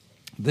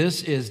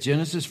This is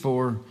Genesis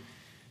 4,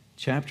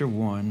 chapter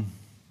 1.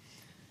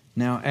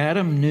 Now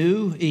Adam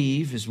knew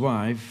Eve, his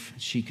wife.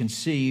 She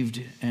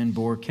conceived and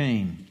bore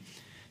Cain,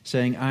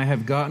 saying, I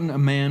have gotten a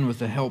man with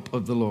the help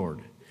of the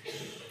Lord.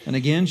 And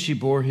again she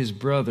bore his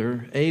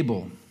brother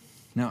Abel.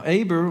 Now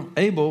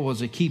Abel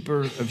was a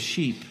keeper of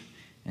sheep,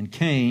 and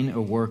Cain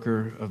a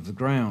worker of the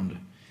ground.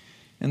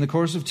 In the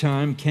course of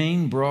time,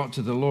 Cain brought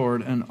to the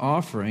Lord an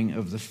offering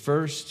of the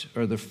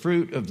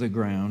fruit of the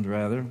ground,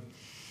 rather.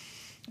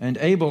 And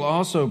Abel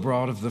also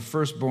brought of the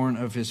firstborn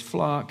of his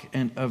flock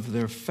and of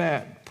their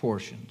fat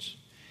portions.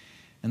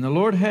 And the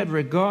Lord had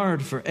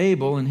regard for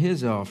Abel and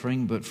his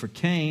offering, but for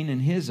Cain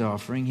and his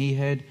offering he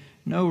had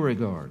no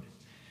regard.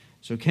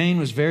 So Cain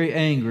was very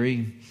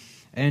angry,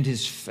 and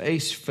his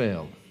face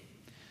fell.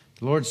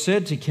 The Lord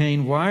said to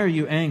Cain, Why are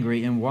you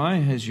angry, and why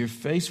has your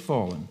face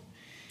fallen?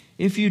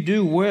 If you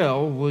do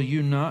well, will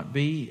you not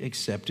be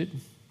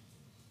accepted?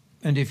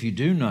 And if you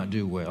do not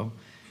do well,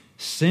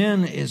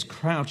 sin is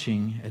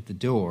crouching at the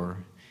door.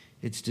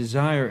 Its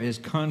desire is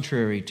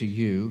contrary to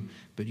you,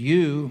 but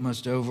you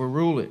must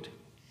overrule it.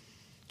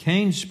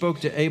 Cain spoke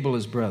to Abel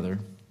his brother,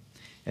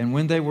 and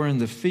when they were in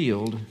the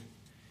field,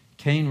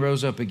 Cain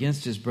rose up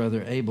against his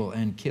brother Abel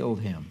and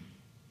killed him.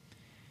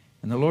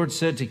 And the Lord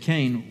said to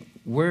Cain,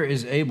 Where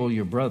is Abel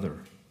your brother?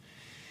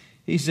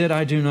 He said,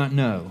 I do not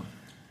know.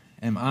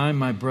 Am I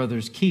my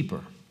brother's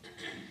keeper?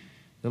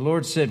 The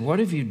Lord said, What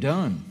have you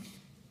done?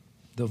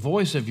 The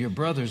voice of your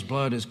brother's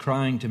blood is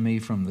crying to me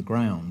from the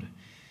ground.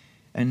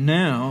 And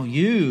now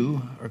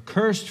you are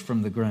cursed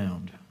from the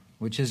ground,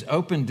 which has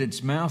opened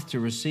its mouth to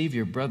receive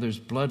your brother's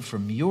blood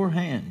from your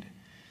hand.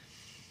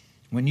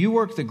 When you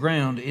work the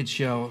ground, it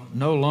shall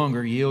no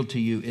longer yield to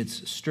you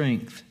its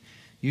strength.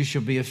 You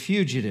shall be a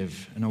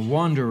fugitive and a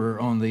wanderer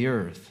on the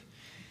earth.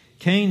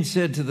 Cain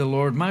said to the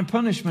Lord, My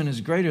punishment is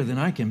greater than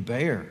I can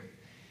bear.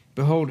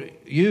 Behold,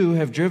 you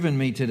have driven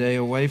me today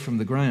away from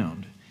the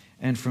ground,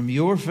 and from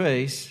your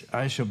face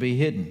I shall be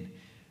hidden.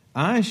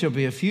 I shall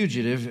be a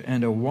fugitive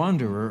and a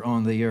wanderer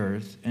on the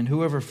earth, and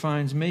whoever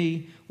finds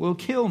me will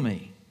kill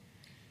me.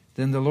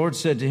 Then the Lord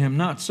said to him,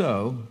 Not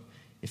so.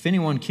 If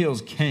anyone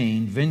kills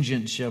Cain,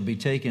 vengeance shall be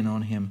taken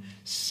on him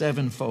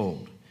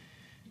sevenfold.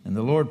 And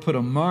the Lord put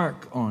a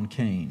mark on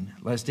Cain,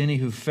 lest any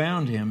who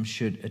found him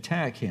should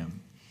attack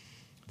him.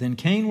 Then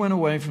Cain went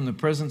away from the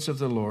presence of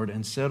the Lord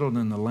and settled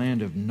in the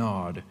land of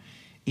Nod,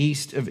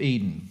 east of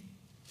Eden.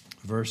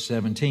 Verse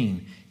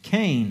 17,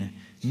 Cain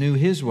knew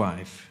his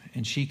wife,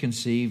 and she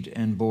conceived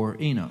and bore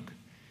Enoch.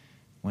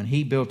 When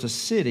he built a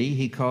city,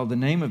 he called the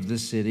name of the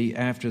city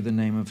after the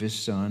name of his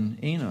son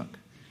Enoch.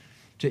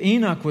 To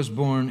Enoch was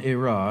born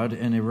Irad,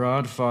 and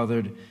Irad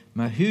fathered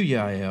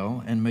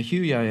Mehujael, and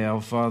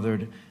Mehujael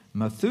fathered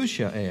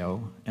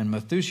Methushael, and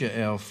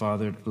Methushael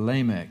fathered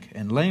Lamech.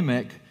 And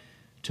Lamech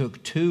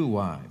took two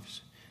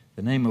wives.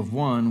 The name of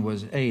one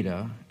was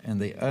Ada,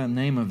 and the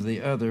name of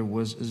the other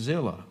was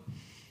Zillah.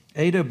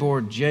 Ada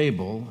bore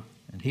Jabal,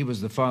 and he was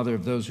the father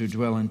of those who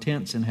dwell in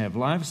tents and have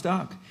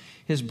livestock.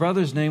 His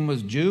brother's name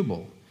was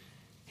Jubal.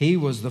 He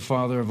was the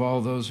father of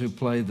all those who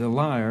play the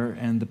lyre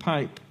and the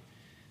pipe.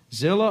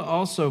 Zillah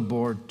also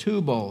bore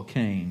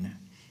Tubal-Cain.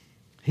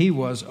 He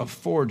was a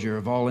forger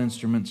of all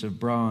instruments of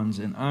bronze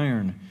and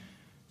iron.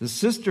 The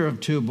sister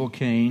of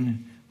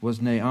Tubal-Cain was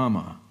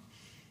Naamah.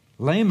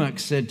 Lamech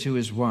said to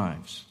his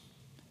wives,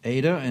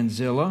 Ada and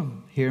Zillah,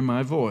 hear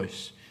my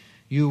voice.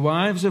 You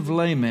wives of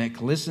Lamech,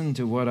 listen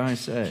to what I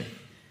say.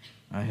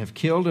 I have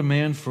killed a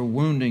man for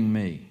wounding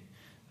me,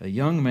 a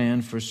young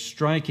man for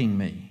striking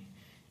me.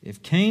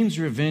 If Cain's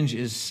revenge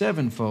is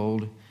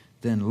sevenfold,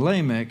 then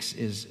Lamech's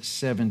is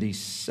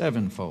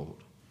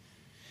 77-fold.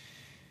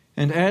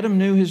 And Adam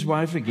knew his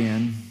wife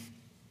again.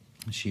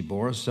 She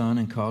bore a son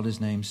and called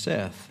his name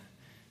Seth.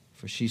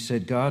 For she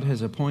said, God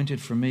has appointed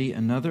for me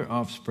another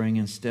offspring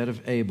instead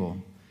of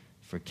Abel,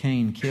 for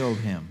Cain killed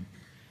him.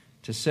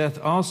 To Seth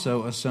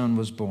also a son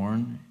was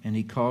born, and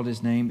he called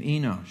his name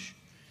Enosh.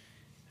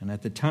 And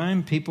at the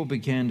time people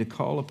began to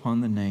call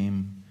upon the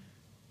name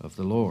of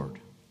the Lord.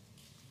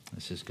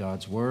 This is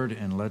God's word,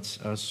 and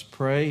let's us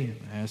pray,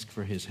 ask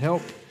for his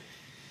help,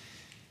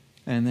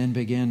 and then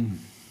begin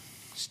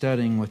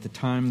studying with the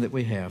time that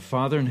we have.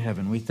 Father in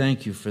heaven, we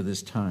thank you for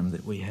this time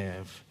that we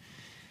have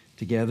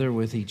together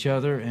with each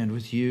other and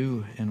with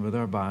you and with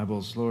our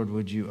Bibles. Lord,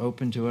 would you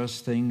open to us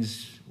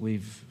things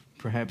we've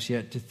perhaps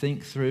yet to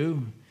think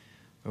through,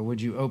 or would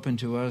you open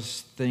to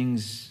us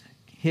things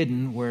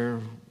hidden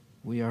where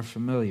we are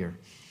familiar?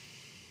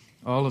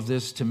 All of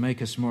this to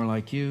make us more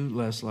like you,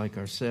 less like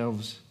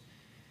ourselves,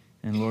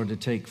 and Lord, to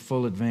take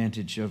full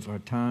advantage of our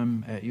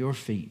time at your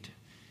feet.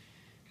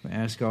 We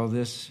ask all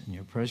this in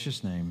your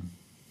precious name.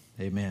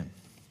 Amen.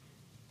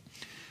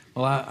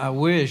 Well, I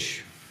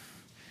wish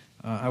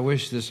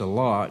this a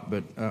lot,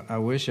 but I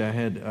wish I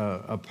had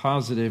a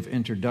positive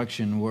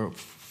introduction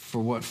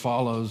for what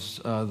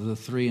follows the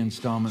three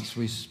installments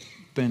we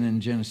spent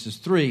in Genesis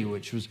 3,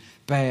 which was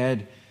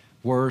bad,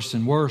 worse,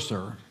 and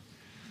worser.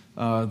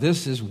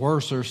 This is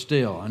worser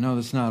still. I know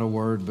that's not a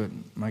word, but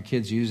my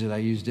kids use it. I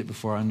used it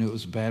before I knew it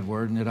was a bad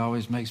word, and it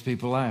always makes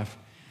people laugh.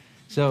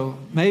 So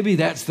maybe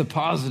that's the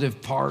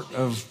positive part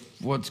of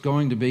what's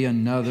going to be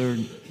another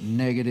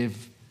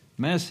negative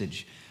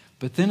message.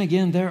 But then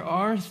again, there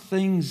are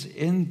things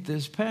in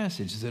this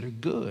passage that are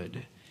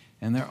good.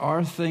 And there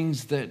are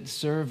things that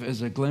serve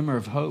as a glimmer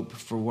of hope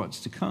for what's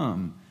to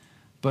come.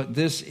 But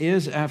this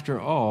is, after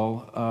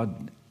all, a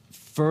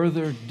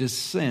further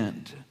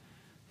descent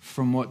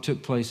from what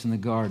took place in the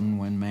garden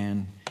when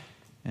man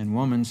and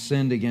woman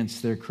sinned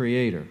against their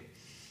Creator.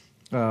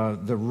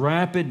 The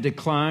rapid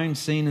decline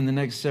seen in the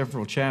next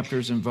several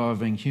chapters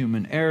involving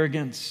human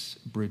arrogance,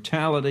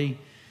 brutality,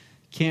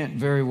 can't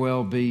very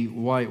well be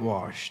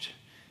whitewashed.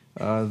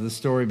 The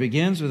story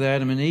begins with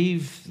Adam and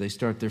Eve. They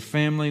start their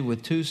family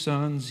with 2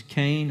 sons,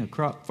 Cain, a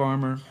crop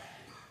farmer,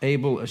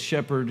 Abel, a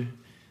shepherd.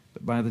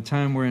 But by the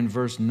time we're in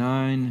verse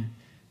 9,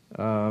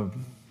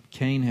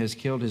 Cain has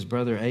killed his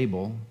brother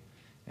Abel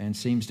and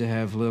seems to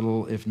have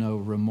little, if no,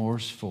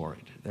 remorse for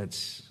it.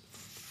 That's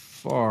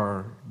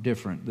far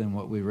different than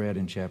what we read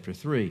in chapter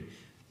 3.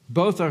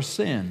 Both are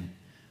sin,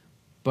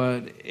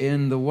 but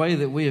in the way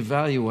that we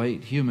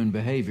evaluate human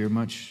behavior,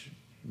 much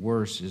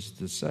worse is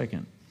the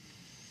second.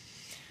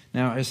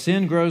 Now, as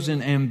sin grows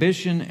in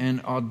ambition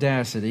and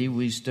audacity,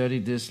 we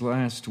studied this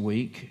last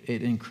week,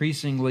 it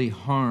increasingly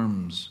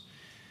harms,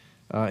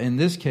 in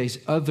this case,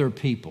 other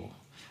people.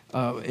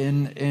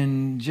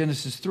 In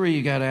Genesis 3,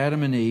 you got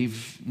Adam and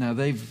Eve. Now,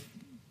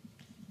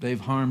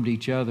 they've harmed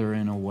each other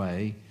in a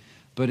way,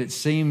 but it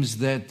seems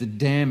that the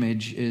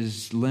damage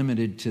is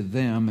limited to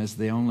them as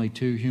the only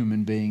 2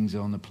 human beings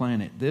on the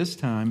planet. This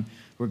time,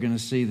 we're going to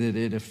see that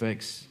it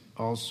affects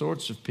all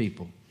sorts of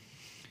people.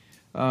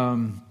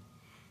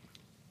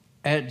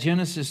 At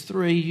Genesis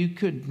 3, you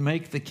could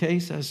make the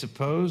case, I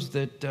suppose,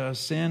 that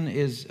sin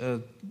is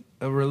a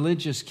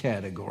religious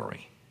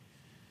category.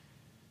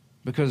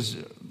 Because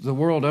the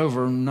world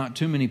over, not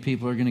too many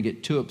people are going to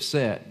get too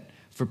upset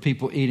for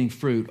people eating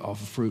fruit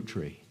off a fruit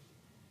tree.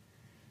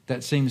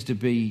 That seems to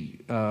be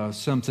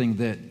something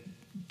that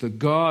the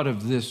God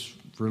of this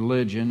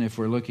religion, if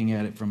we're looking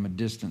at it from a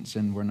distance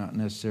and we're not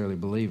necessarily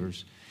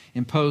believers,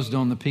 imposed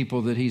on the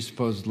people that he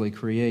supposedly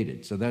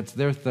created. So that's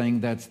their thing,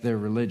 that's their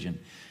religion.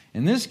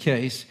 In this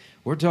case,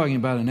 we're talking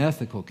about an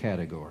ethical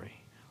category.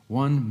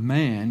 One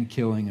man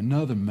killing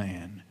another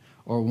man,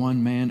 or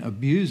one man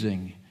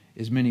abusing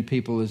as many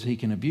people as he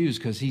can abuse,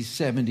 because he's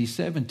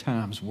 77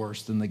 times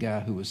worse than the guy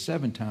who was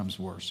 7 times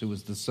worse, who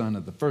was the son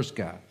of the first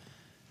guy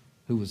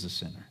who was a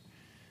sinner.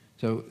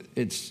 So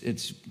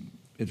it's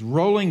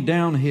rolling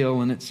downhill,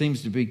 and it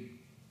seems to be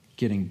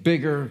getting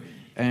bigger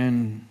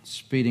and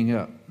speeding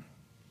up.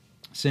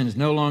 Sin is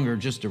no longer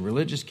just a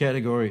religious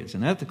category, it's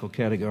an ethical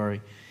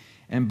category.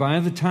 And by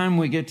the time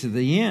we get to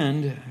the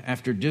end,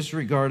 after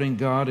disregarding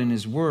God and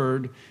His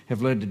Word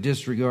have led to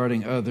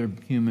disregarding other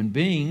human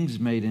beings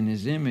made in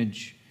His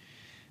image,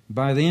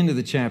 by the end of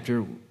the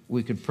chapter,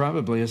 we could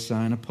probably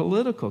assign a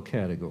political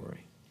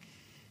category.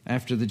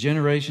 After the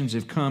generations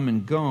have come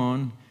and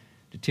gone,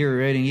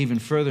 deteriorating even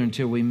further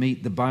until we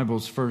meet the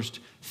Bible's first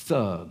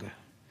thug.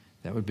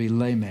 That would be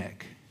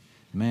Lamech,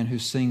 the man who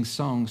sings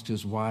songs to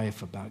his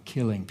wife about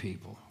killing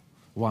people.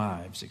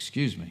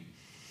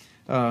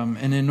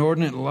 An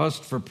inordinate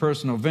lust for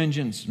personal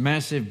vengeance,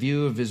 massive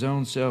view of his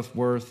own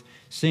self-worth,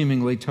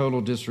 seemingly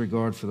total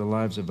disregard for the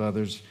lives of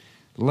others.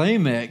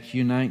 Lamech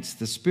unites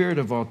the spirit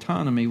of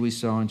autonomy we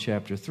saw in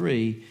chapter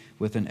 3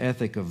 with an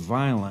ethic of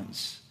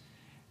violence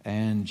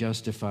and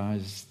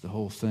justifies the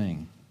whole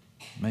thing.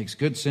 Makes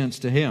good sense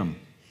to him.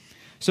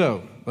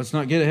 So, let's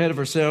not get ahead of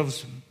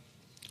ourselves.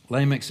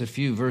 Lamech's a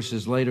few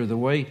verses later. The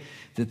way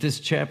that this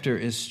chapter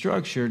is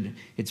structured,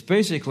 it's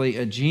basically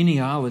a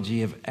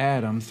genealogy of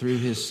Adam through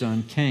his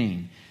son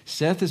Cain.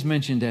 Seth is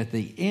mentioned at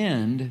the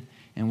end,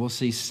 and we'll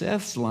see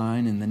Seth's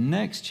line in the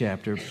next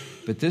chapter,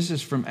 but this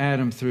is from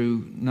Adam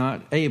through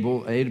not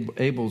Abel.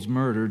 Abel's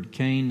murdered,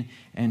 Cain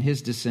and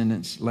his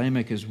descendants.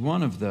 Lamech is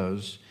one of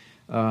those,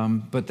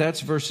 but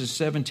that's verses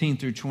 17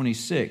 through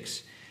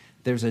 26.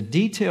 There's a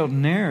detailed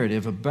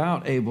narrative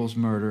about Abel's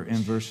murder in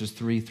verses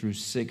 3 through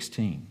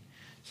 16.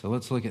 So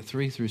let's look at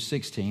 3 through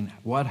 16,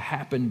 what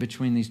happened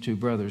between these two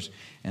brothers,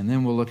 and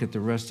then we'll look at the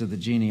rest of the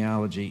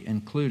genealogy,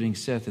 including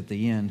Seth at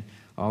the end,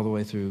 all the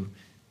way through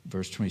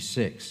verse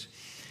 26.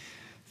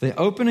 The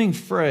opening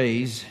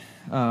phrase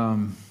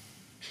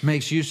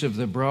makes use of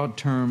the broad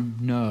term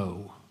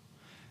know.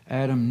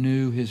 Adam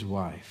knew his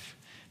wife.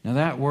 Now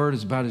that word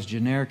is about as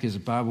generic as a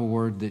Bible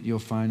word that you'll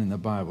find in the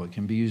Bible. It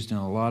can be used in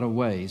a lot of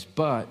ways,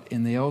 but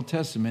in the Old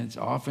Testament it's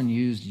often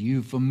used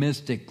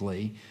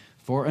euphemistically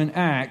for an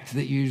act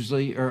that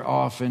usually or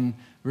often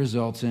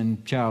results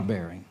in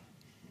childbearing.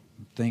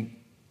 Think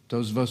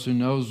those of us who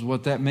knows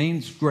what that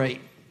means,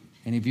 great.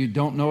 And if you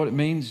don't know what it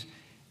means,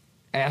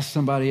 ask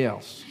somebody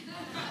else.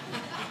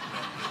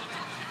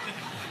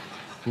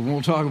 We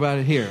won't talk about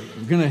it here.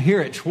 We're going to hear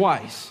it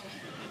twice.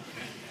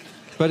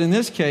 But in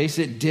this case,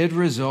 it did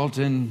result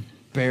in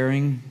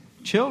bearing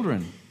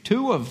children,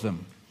 2 of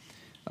them.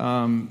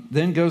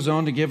 Then goes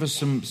on to give us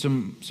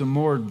some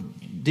more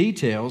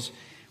details.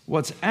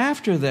 What's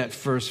after that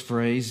first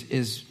phrase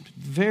is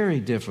very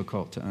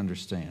difficult to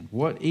understand.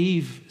 What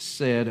Eve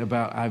said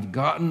about, I've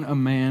gotten a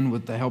man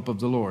with the help of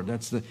the Lord.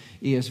 That's the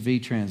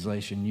ESV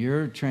translation.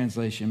 Your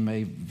translation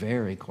may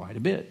vary quite a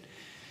bit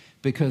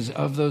because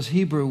of those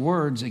Hebrew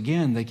words.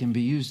 Again, they can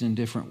be used in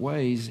different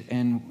ways.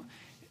 And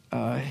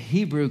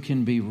Hebrew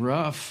can be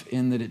rough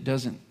in that it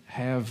doesn't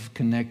have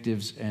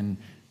connectives and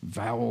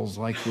vowels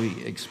like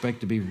we expect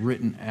to be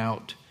written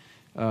out.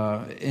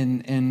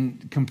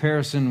 In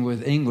comparison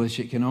with English,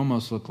 it can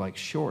almost look like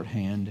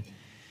shorthand.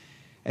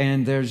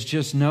 And there's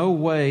just no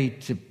way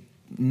to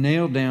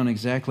nail down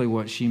exactly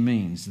what she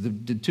means.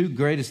 The two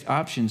greatest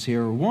options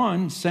here are,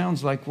 one,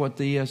 sounds like what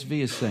the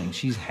ESV is saying.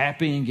 She's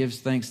happy and gives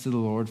thanks to the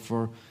Lord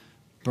for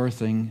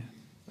birthing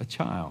a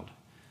child.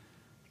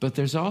 But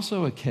there's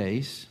also a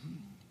case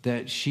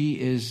that she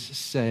is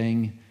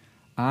saying,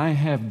 I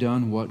have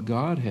done what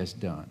God has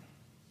done.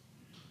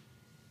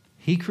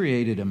 He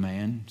created a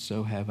man,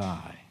 so have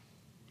I.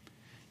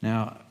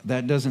 Now,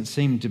 that doesn't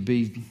seem to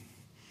be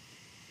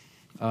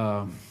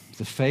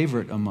the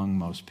favorite among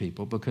most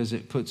people because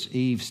it puts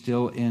Eve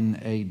still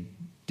in a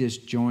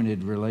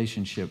disjointed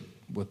relationship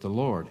with the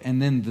Lord. And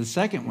then the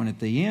second one at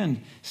the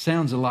end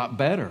sounds a lot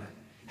better.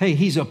 Hey,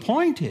 he's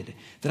appointed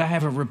that I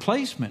have a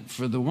replacement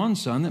for the one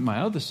son that my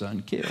other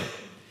son killed.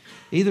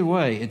 Either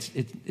way, it's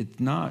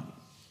not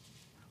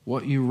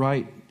what you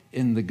write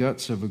in the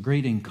guts of a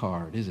greeting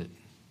card, is it?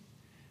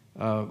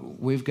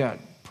 We've got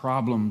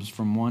problems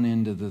from one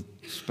end of the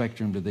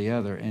spectrum to the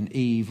other, and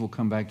Eve, we'll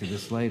come back to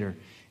this later,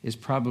 is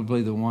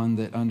probably the one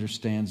that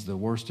understands the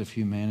worst of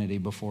humanity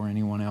before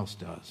anyone else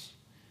does.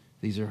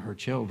 These are her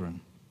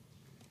children.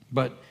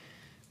 But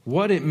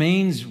what it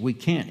means, we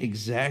can't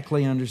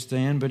exactly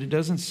understand, but it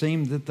doesn't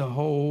seem that the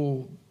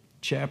whole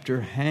chapter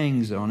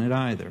hangs on it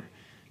either.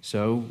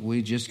 So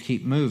we just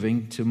keep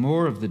moving to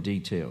more of the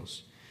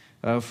details.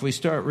 If we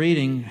start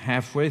reading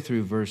halfway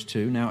through verse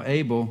 2, now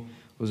Abel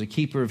was a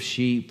keeper of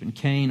sheep, and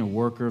Cain a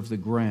worker of the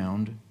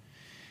ground. In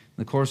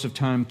the course of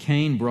time,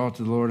 Cain brought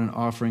to the Lord an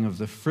offering of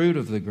the fruit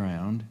of the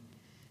ground,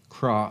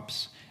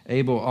 crops.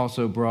 Abel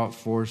also brought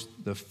forth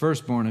the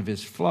firstborn of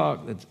his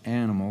flock, that's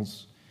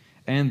animals,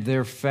 and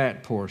their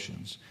fat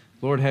portions.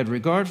 The Lord had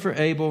regard for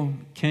Abel.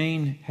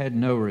 Cain had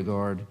no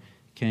regard.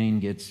 Cain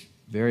gets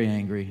very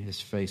angry. His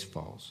face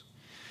falls.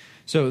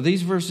 So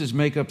these verses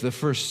make up the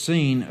first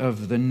scene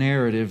of the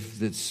narrative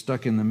that's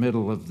stuck in the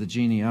middle of the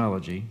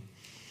genealogy.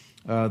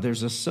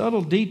 There's a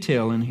subtle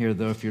detail in here,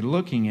 though, if you're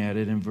looking at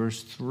it in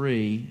verse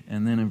 3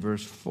 and then in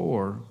verse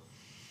 4.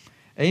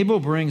 Abel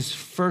brings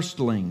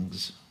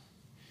firstlings.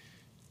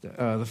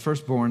 The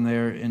firstborn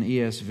there in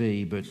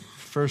ESV, but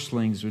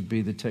firstlings would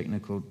be the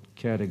technical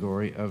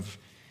category of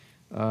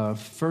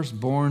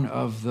firstborn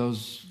of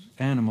those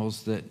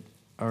animals that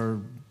are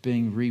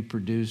being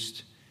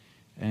reproduced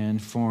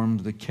and form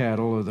the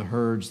cattle or the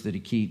herds that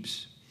he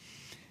keeps.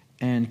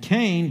 And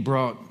Cain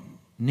brought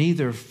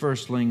neither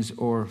firstlings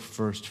or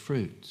first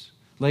fruits.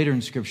 Later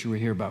in Scripture we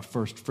hear about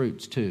first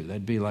fruits too.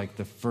 That'd be like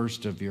the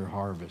first of your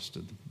harvest,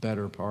 the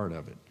better part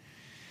of it.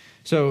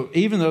 So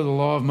even though the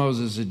law of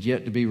Moses had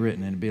yet to be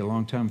written, and it'd be a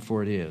long time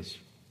before it is,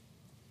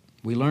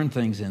 we learn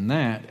things in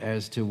that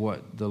as to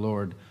what the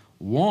Lord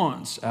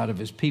wants out of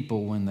his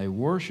people when they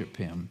worship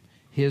him,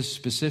 his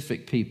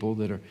specific people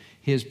that are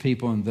his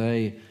people and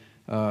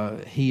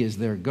he is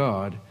their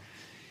God.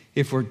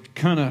 If we're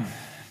kind of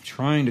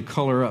trying to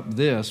color up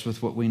this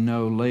with what we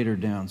know later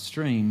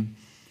downstream,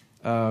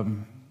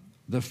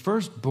 the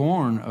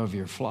firstborn of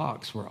your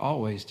flocks were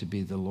always to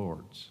be the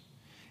Lord's.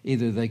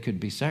 Either they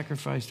could be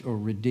sacrificed or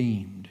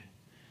redeemed.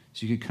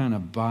 So you could kind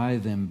of buy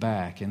them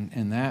back.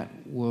 And that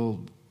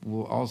will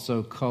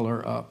also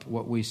color up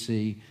what we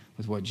see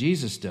with what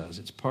Jesus does.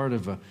 It's part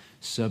of a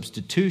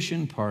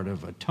substitution, part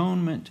of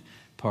atonement,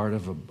 part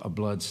of a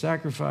blood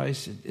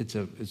sacrifice. It's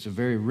a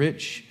very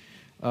rich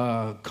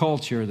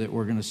culture that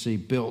we're going to see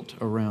built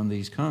around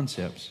these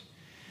concepts.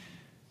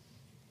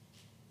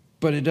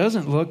 But it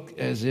doesn't look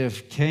as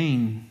if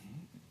Cain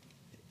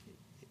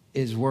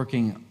is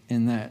working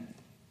in that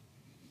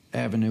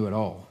avenue at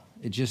all.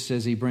 It just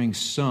says he brings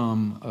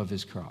some of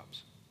his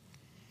crops.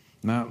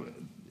 Now,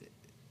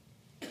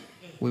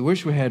 we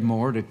wish we had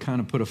more to kind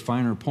of put a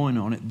finer point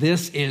on it.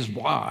 This is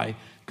why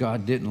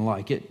God didn't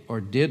like it or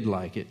did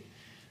like it.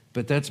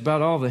 But that's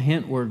about all the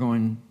hint we're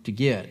going to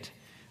get.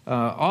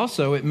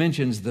 Also, it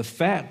mentions the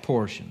fat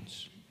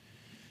portions.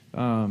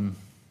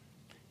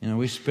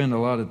 We spend a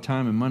lot of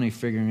time and money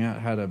figuring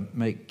out how to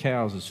make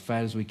cows as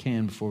fat as we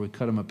can before we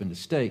cut them up into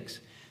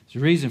steaks.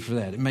 There's a reason for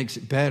that. It makes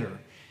it better.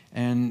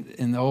 And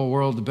in the old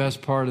world, the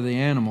best part of the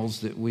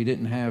animals that we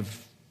didn't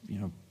have,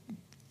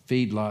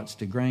 feedlots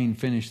to grain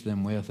finish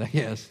them with, I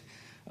guess.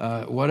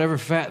 Whatever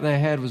fat they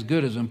had was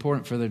good, it was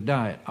important for their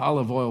diet.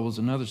 Olive oil was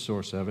another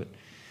source of it.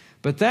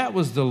 But that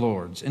was the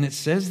Lord's. And it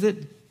says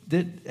that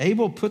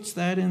Abel puts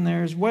that in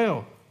there as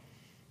well.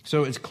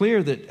 So it's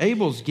clear that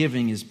Abel's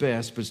giving is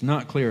best, but it's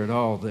not clear at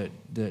all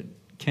that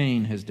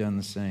Cain has done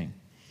the same.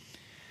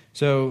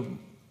 So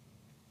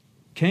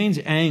Cain's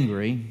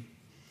angry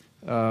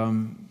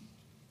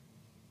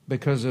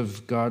because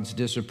of God's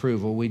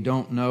disapproval. We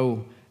don't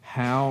know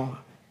how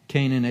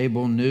Cain and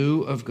Abel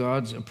knew of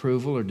God's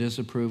approval or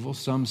disapproval.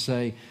 Some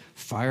say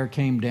fire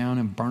came down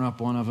and burned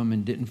up one of them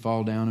and didn't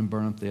fall down and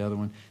burn up the other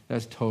one.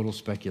 That's total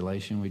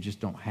speculation. We just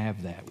don't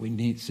have that. We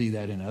need to see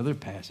that in other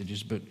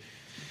passages. But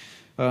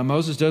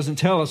Moses doesn't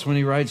tell us when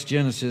he writes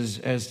Genesis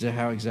as to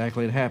how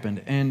exactly it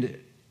happened. And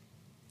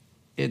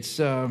it's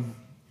kind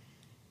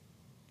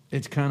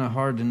of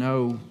hard to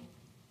know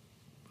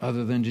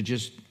other than to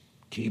just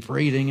keep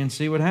reading and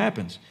see what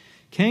happens.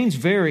 Cain's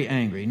very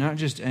angry, not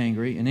just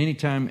angry. And any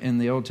time in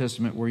the Old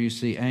Testament where you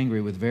see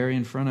angry with very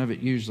in front of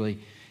it, usually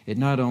it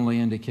not only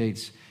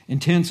indicates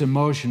intense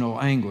emotional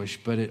anguish,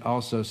 but it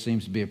also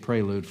seems to be a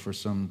prelude for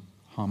some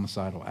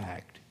homicidal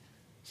act.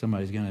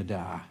 Somebody's going to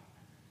die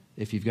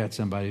if you've got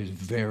somebody who's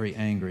very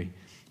angry.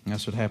 And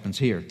that's what happens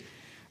here.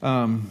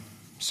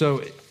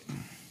 So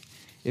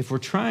if we're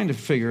trying to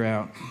figure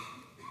out,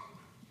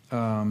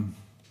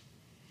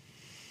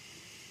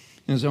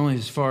 it's only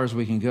as far as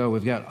we can go,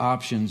 we've got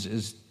options,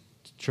 is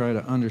to try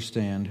to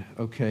understand,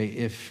 okay,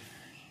 if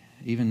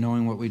even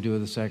knowing what we do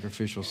with the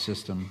sacrificial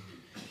system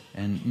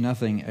and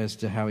nothing as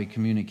to how he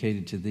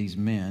communicated to these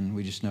men,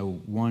 we just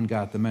know one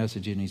got the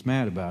message and he's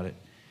mad about it.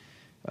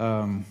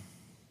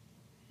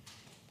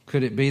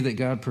 Could it be that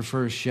God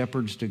prefers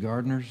shepherds to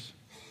gardeners?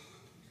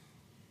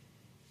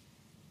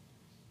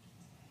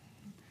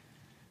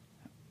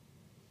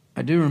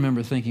 I do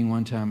remember thinking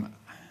one time,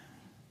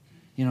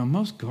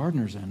 most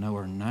gardeners I know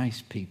are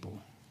nice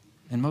people,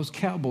 and most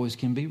cowboys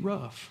can be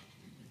rough.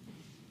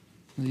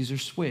 These are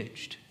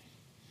switched.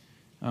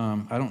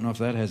 I don't know if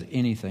that has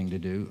anything to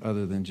do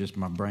other than just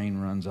my brain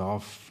runs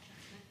off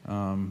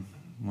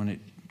when it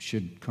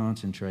should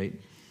concentrate.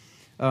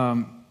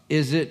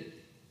 Is it,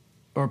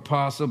 or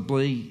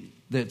possibly,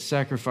 that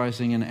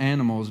sacrificing an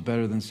animal is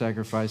better than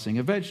sacrificing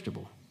a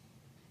vegetable?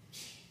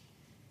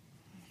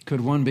 Could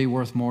one be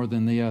worth more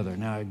than the other?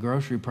 Now, at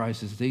grocery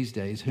prices these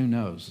days, who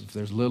knows? If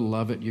there's little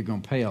of it, you're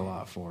going to pay a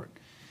lot for it.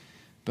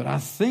 But I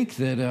think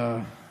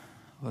that,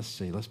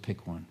 let's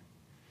pick one.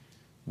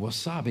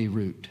 Wasabi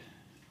root.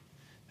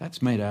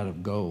 That's made out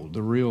of gold,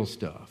 the real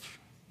stuff.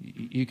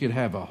 You could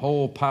have a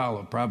whole pile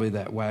of probably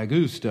that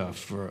Wagyu stuff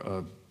for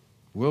a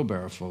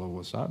wheelbarrow full of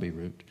wasabi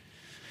root.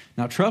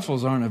 Now,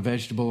 truffles aren't a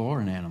vegetable or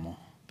an animal,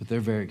 but they're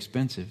very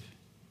expensive.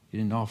 You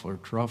didn't offer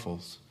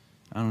truffles.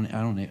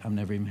 I've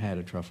never even had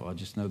a truffle. I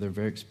just know they're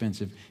very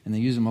expensive, and they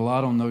use them a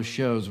lot on those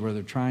shows where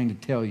they're trying to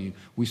tell you,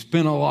 we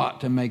spent a lot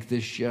to make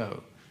this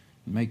show,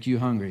 make you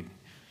hungry.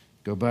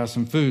 Go buy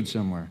some food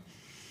somewhere.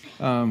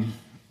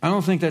 I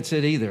don't think that's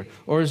it either.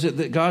 Or is it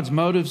that God's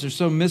motives are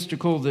so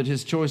mystical that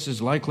his choice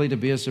is likely to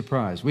be a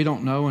surprise? We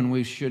don't know, and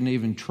we shouldn't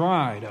even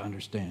try to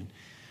understand.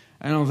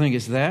 I don't think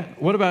it's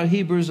that. What about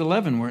Hebrews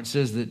 11, where it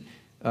says that,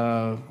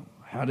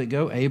 how'd it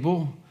go?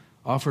 Abel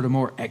offered a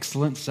more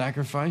excellent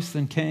sacrifice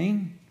than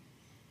Cain.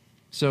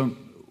 So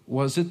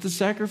was it the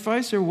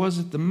sacrifice or was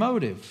it the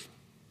motive?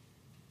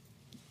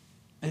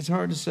 It's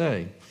hard to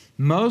say.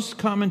 Most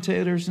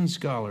commentators and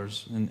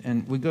scholars,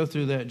 and we go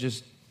through that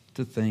just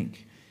to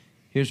think,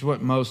 here's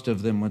what most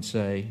of them would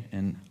say,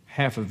 and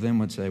half of them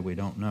would say we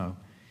don't know,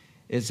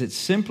 is it's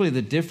simply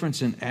the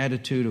difference in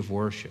attitude of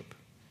worship.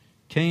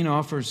 Cain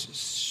offers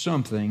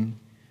something,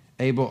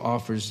 Abel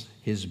offers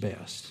his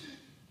best.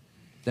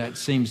 That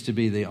seems to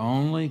be the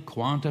only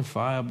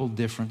quantifiable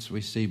difference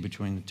we see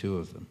between the two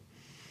of them.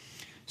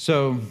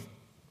 So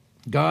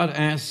God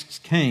asks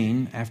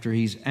Cain, after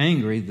he's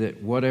angry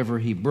that whatever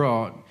he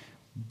brought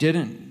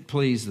didn't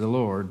please the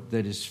Lord,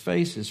 that his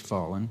face has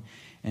fallen.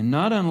 And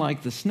not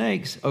unlike the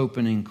snake's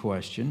opening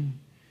question,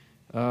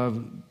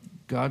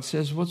 God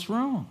says, what's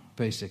wrong,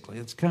 basically.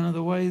 It's kind of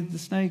the way the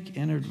snake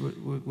entered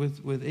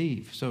with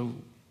Eve. So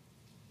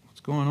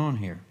what's going on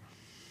here?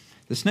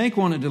 The snake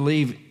wanted to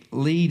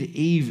lead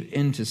Eve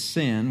into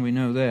sin. We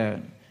know that.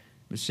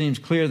 It seems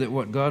clear that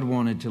what God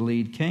wanted to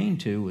lead Cain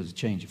to was a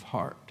change of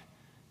heart.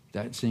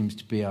 That seems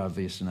to be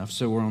obvious enough.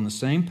 So we're on the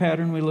same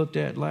pattern we looked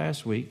at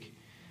last week.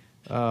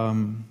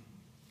 The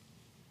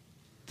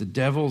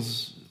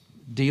devil's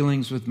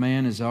dealings with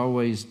man is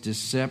always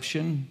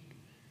deception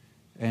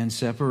and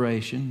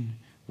separation,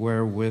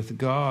 where with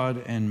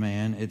God and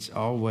man, it's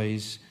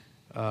always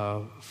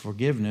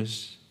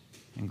forgiveness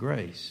and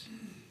grace.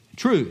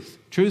 Truth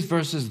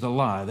versus the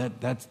lie.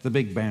 That's the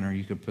big banner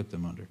you could put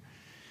them under.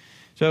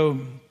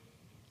 So,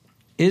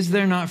 is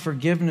there not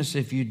forgiveness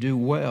if you do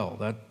well?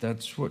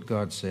 That's what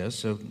God says.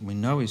 So we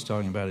know he's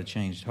talking about a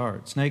changed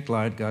heart. Snake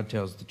lied, God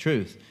tells the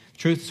truth.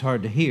 Truth is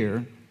hard to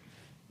hear.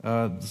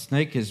 The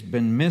snake has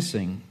been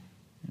missing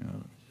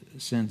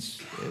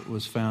since it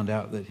was found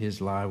out that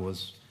his lie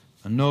was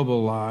a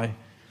noble lie.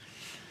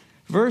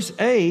 Verse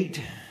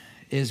 8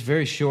 is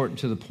very short and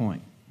to the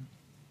point.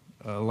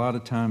 A lot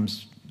of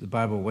times the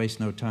Bible wastes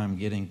no time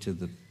getting to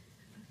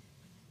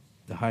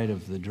the height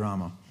of the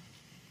drama.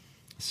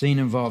 The scene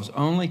involves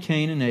only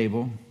Cain and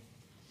Abel.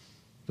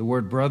 The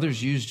word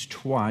brothers used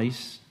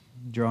twice,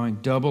 drawing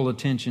double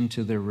attention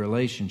to their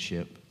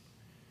relationship.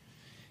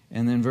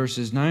 And then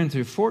verses 9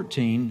 through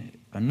 14,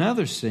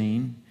 another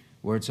scene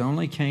where it's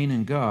only Cain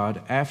and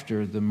God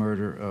after the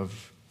murder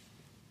of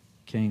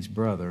Cain's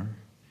brother.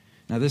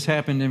 Now, this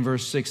happened in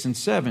verse 6 and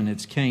 7.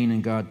 It's Cain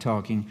and God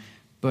talking,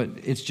 but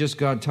it's just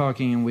God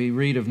talking, and we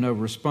read of no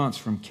response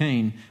from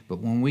Cain. But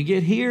when we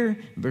get here,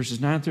 verses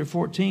 9 through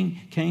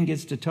 14, Cain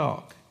gets to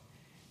talk.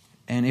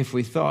 And if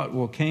we thought,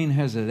 well, Cain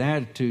has an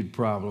attitude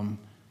problem,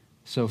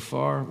 so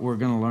far we're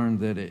going to learn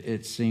that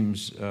it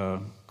seems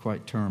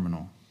quite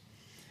terminal.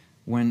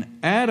 When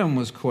Adam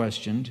was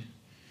questioned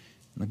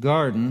in the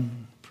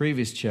garden,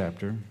 previous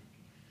chapter,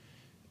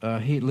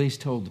 he at least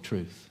told the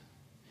truth.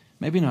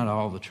 Maybe not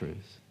all the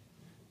truth.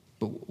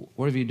 But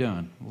what have you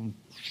done? Well,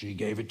 she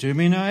gave it to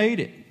me and I ate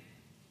it.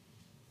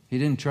 He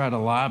didn't try to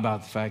lie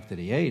about the fact that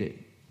he ate it.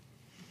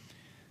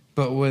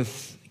 But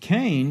with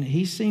Cain,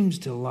 he seems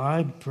to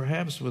lie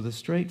perhaps with a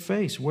straight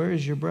face. Where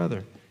is your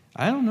brother?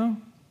 I don't know.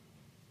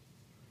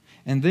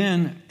 And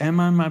then, am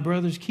I my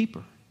brother's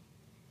keeper?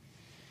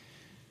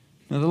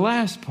 Now the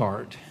last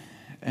part,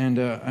 and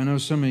I know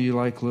some of you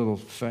like little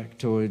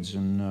factoids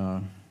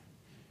and,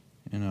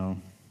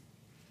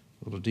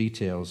 little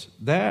details.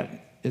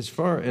 That, as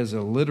far as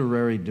a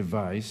literary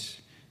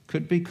device,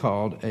 could be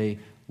called a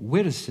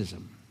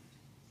witticism.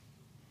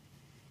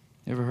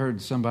 Ever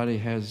heard somebody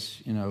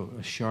has,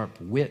 a sharp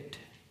wit?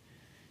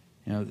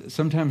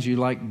 Sometimes you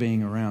like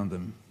being around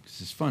them because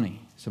it's funny.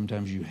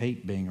 Sometimes you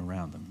hate being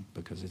around them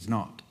because it's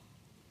not.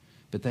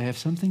 But they have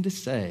something to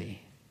say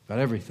about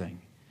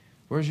everything.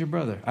 Where's your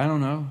brother? I don't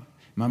know.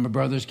 Am I my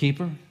brother's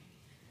keeper?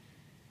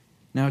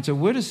 Now, it's a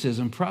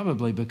witticism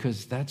probably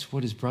because that's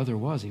what his brother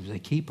was. He was a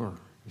keeper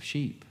of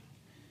sheep.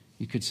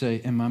 You could say,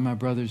 am I my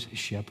brother's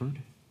shepherd?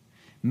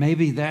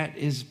 Maybe that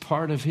is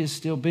part of his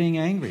still being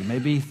angry.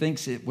 Maybe he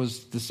thinks it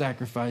was the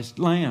sacrificed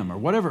lamb or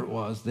whatever it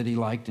was that he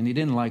liked, and he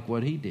didn't like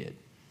what he did.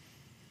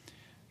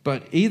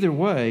 But either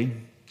way,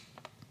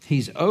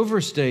 he's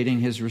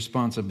overstating his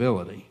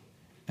responsibility.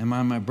 Am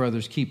I my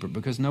brother's keeper?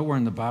 Because nowhere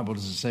in the Bible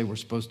does it say we're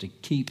supposed to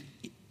keep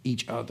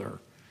each other.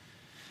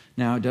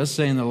 Now, it does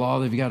say in the law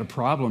that if you got a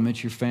problem,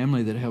 it's your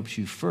family that helps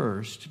you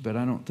first, but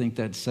I don't think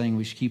that's saying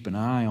we should keep an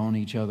eye on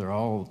each other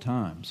all the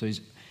time. So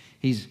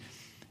he's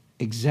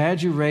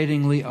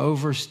exaggeratingly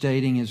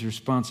overstating his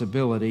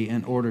responsibility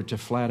in order to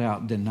flat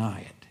out deny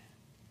it.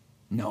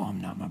 No,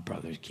 I'm not my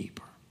brother's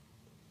keeper.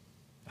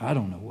 I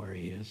don't know where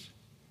he is.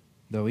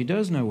 Though he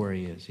does know where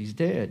he is. He's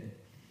dead.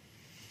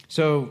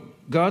 So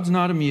God's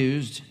not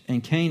amused,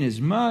 and Cain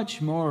is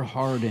much more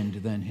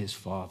hardened than his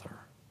father.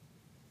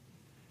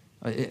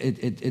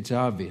 It's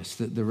obvious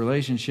that the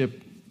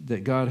relationship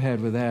that God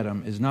had with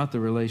Adam is not the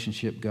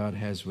relationship God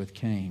has with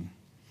Cain.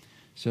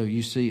 So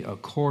you see a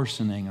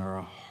coarsening or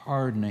a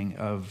hardening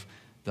of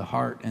the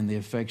heart and the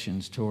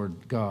affections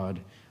toward God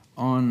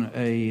on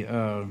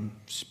a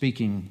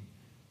speaking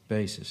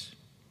basis.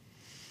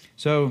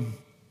 So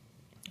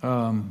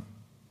by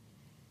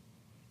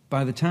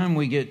the time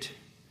we get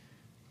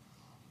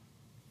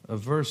a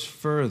verse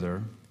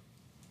further,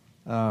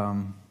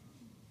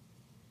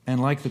 and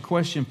like the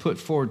question put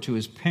forward to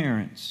his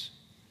parents,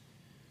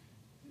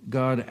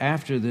 God,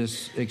 after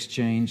this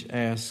exchange,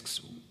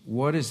 asks,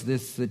 what is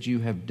this that you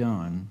have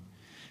done?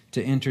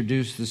 To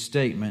introduce the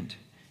statement,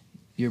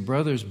 your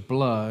brother's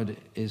blood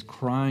is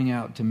crying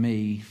out to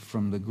me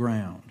from the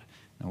ground.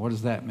 Now, what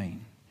does that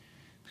mean?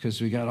 Because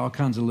we got all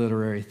kinds of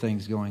literary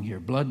things going here.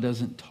 Blood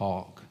doesn't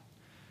talk,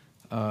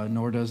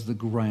 nor does the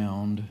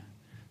ground,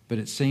 but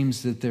it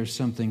seems that there's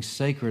something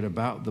sacred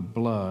about the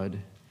blood,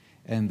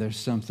 and there's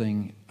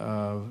something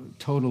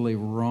totally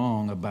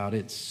wrong about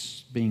it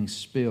being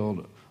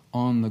spilled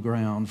on the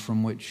ground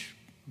from which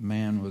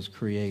man was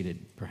created,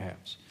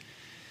 perhaps.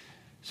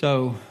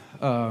 So,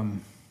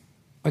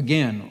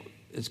 again,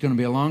 it's going to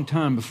be a long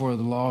time before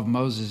the law of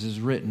Moses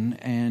is written,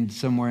 and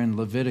somewhere in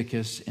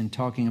Leviticus, in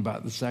talking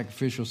about the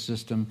sacrificial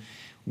system,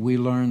 we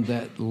learn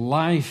that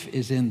life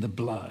is in the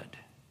blood,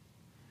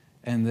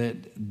 and that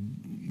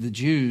the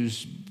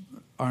Jews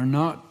are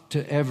not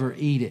to ever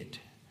eat it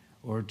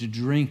or to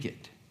drink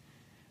it.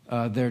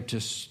 They're to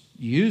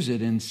use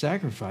it in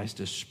sacrifice,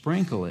 to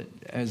sprinkle it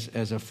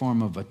as a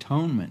form of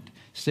atonement,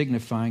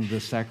 signifying the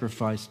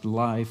sacrificed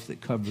life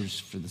that covers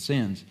for the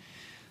sins.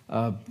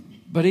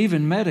 But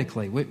even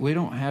medically, we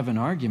don't have an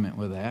argument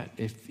with that.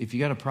 If you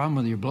got a problem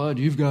with your blood,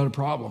 you've got a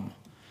problem.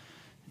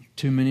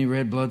 Too many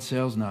red blood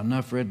cells, not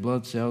enough red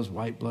blood cells,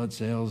 white blood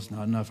cells,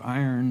 not enough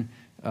iron,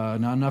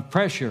 not enough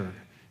pressure,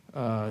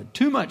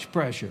 too much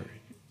pressure.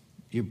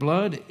 Your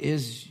blood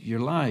is your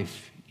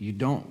life. You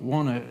don't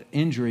want an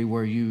injury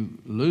where you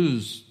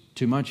lose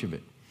too much of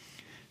it.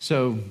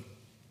 So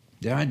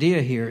the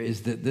idea here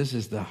is that this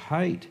is the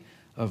height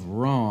of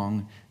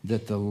wrong,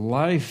 that the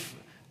life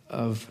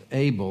of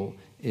Abel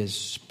is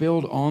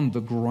spilled on the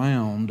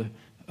ground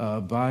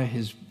by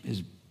his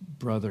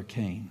brother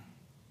Cain.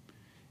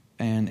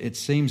 And it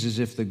seems as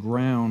if the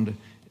ground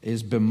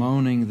is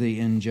bemoaning the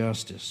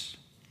injustice.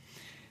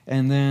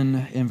 And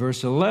then in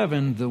verse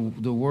 11,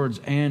 the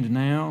words, and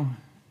now,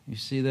 you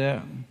see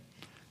that?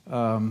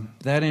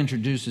 That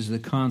introduces the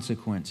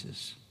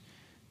consequences.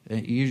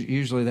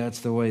 Usually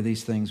that's the way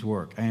these things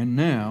work. And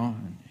now,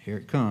 and here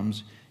it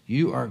comes,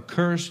 you are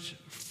cursed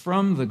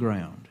from the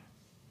ground.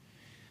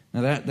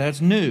 Now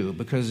that's new,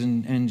 because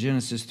in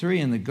Genesis 3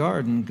 in the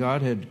garden,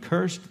 God had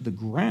cursed the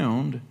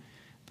ground,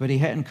 but he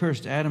hadn't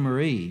cursed Adam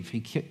or Eve.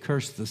 He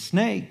cursed the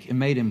snake and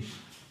made him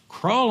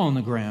crawl on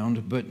the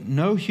ground, but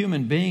no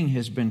human being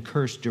has been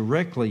cursed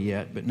directly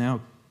yet, but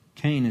now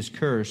Cain is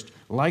cursed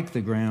like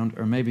the ground,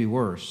 or maybe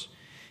worse.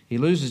 He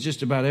loses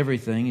just about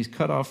everything. He's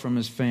cut off from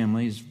his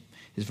family,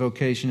 his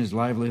vocation, his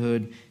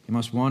livelihood. He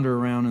must wander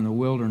around in the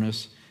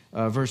wilderness.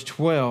 Verse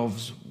 12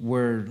 is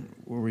where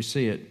we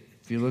see it.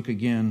 If you look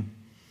again,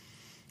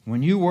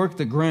 when you work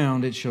the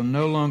ground, it shall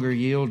no longer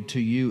yield to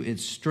you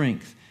its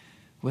strength.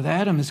 With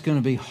Adam, it's going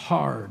to be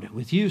hard.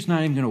 With you, it's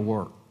not even going to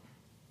work.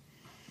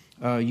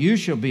 You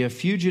shall be a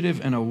fugitive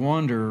and a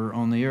wanderer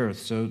on the earth.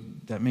 So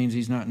that means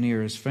he's not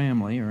near his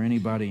family or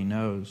anybody he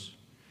knows.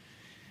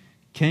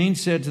 Cain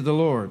said to the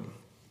Lord,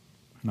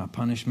 my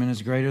punishment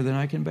is greater than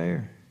I can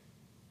bear.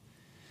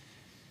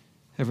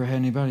 Ever had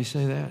anybody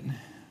say that?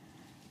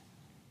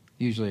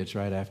 Usually it's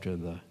right after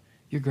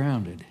you're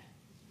grounded.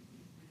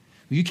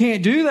 You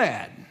can't do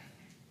that.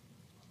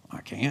 I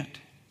can't.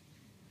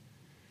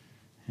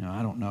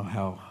 I don't know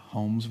how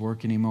homes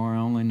work anymore. I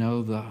only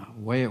know the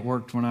way it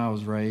worked when I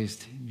was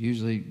raised.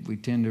 Usually we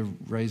tend to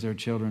raise our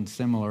children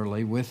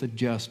similarly with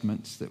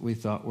adjustments that we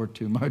thought were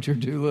too much or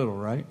too little,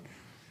 right?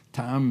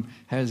 Time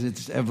has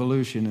its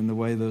evolution in the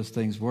way those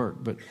things work.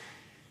 But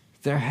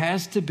there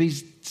has to be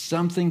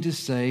something to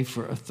say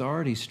for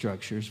authority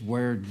structures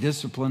where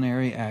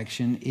disciplinary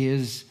action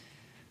is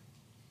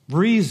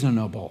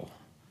reasonable,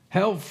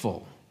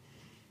 helpful,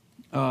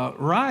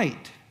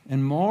 right,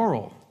 and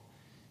moral.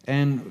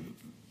 And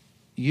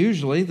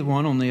usually the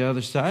one on the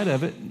other side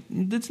of it,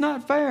 that's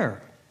not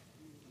fair.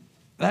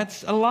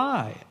 That's a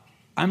lie.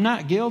 I'm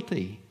not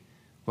guilty.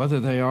 Whether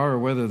they are or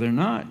whether they're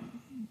not,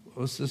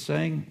 what's the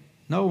saying?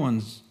 No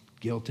one's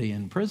guilty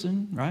in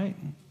prison, right?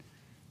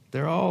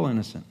 They're all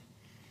innocent.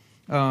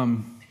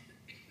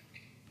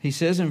 He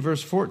says in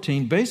verse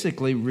 14,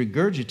 basically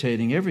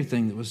regurgitating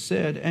everything that was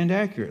said and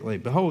accurately.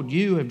 Behold,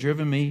 you have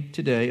driven me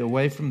today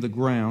away from the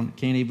ground,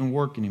 can't even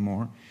work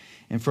anymore,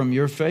 and from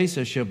your face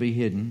I shall be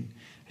hidden.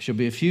 I shall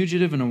be a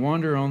fugitive and a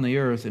wanderer on the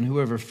earth, and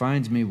whoever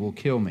finds me will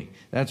kill me.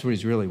 That's what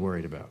he's really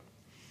worried about.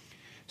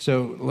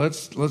 So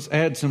let's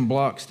add some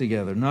blocks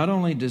together. Not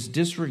only does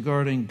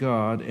disregarding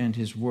God and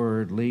his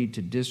word lead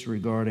to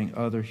disregarding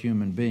other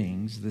human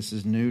beings, this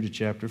is new to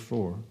chapter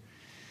 4,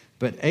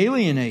 but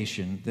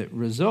alienation that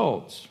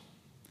results,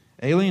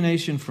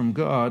 alienation from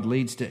God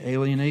leads to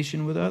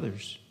alienation with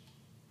others.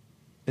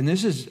 And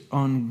this is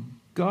on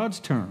God's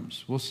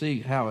terms. We'll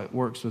see how it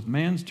works with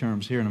man's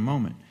terms here in a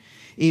moment.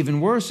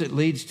 Even worse, it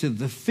leads to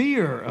the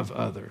fear of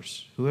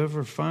others.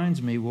 Whoever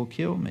finds me will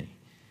kill me.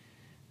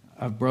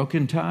 I've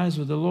broken ties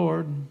with the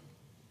Lord.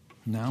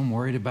 Now I'm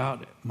worried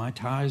about my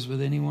ties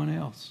with anyone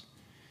else.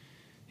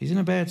 He's in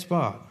a bad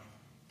spot.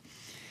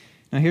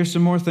 Now here's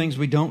some more things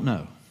we don't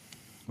know.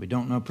 We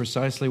don't know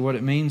precisely what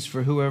it means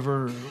for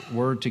whoever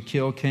were to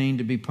kill Cain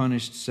to be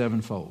punished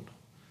sevenfold.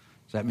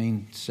 Does that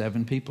mean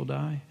 7 people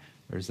die?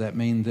 Or does that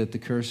mean that the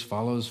curse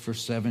follows for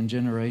 7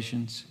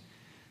 generations?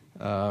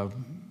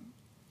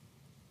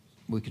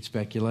 We could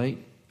speculate.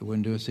 It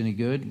wouldn't do us any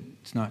good.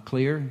 It's not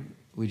clear.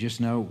 We just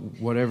know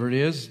whatever it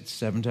is, it's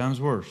 7 times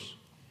worse.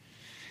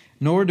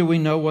 Nor do we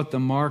know what the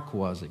mark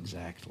was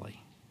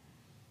exactly.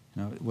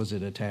 Was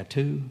it a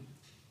tattoo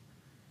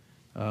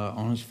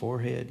on his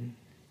forehead?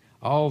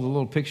 All the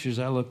little pictures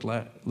I looked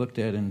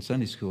at in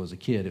Sunday school as a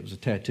kid, it was a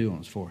tattoo on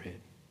his forehead.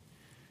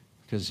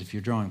 Because if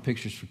you're drawing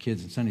pictures for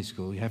kids in Sunday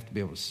school, you have to be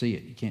able to see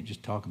it. You can't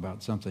just talk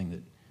about something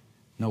that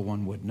no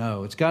one would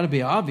know. It's got to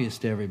be obvious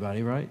to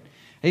everybody, right?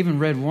 I even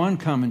read one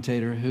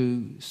commentator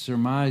who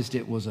surmised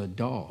it was a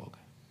dog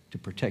to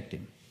protect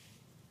him.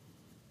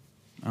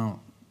 I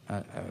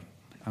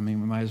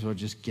mean, we might as well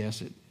just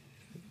guess it.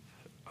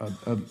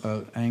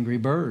 A angry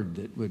bird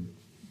that would...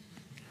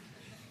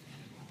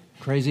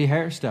 Crazy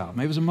hairstyle.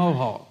 Maybe it was a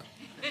mohawk.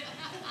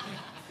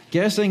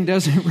 Guessing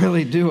doesn't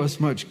really do us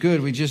much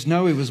good. We just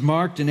know he was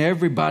marked, and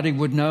everybody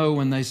would know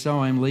when they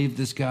saw him, leave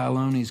this guy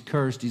alone. He's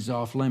cursed. He's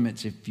off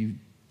limits. If you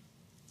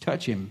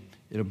touch him,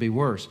 it'll be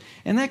worse.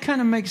 And that kind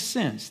of makes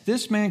sense.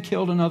 This man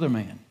killed another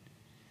man.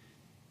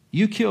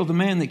 You kill the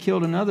man that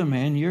killed another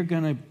man, you're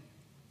going to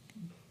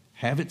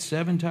have it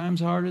 7 times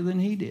harder than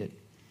he did.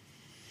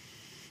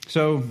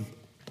 So,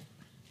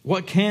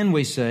 what can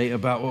we say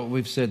about what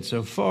we've said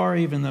so far,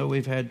 even though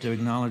we've had to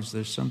acknowledge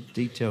there's some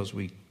details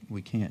we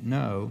can't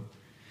know?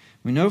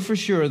 We know for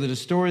sure that a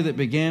story that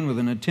began with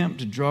an attempt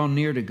to draw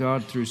near to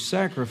God through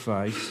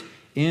sacrifice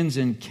ends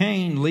in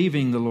Cain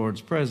leaving the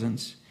Lord's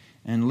presence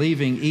and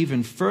leaving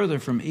even further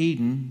from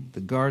Eden, the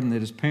garden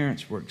that his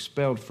parents were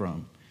expelled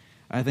from.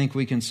 I think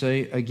we can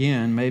say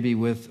again, maybe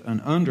with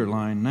an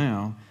underline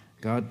now,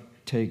 God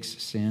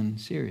takes sin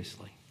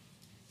seriously.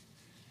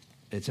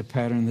 It's a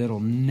pattern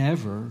that'll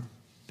never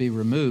be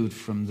removed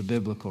from the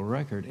biblical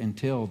record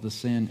until the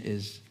sin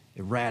is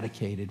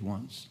eradicated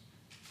once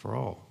for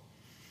all.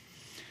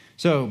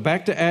 So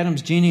back to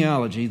Adam's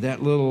genealogy,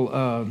 that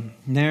little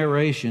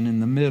narration in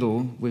the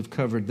middle, we've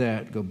covered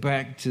that. Go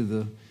back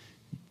to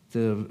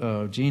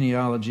the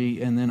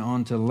genealogy, and then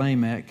on to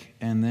Lamech,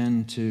 and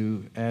then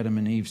to Adam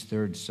and Eve's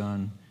third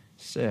son,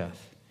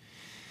 Seth.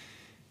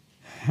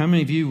 How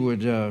many of you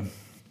would,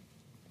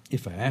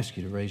 if I ask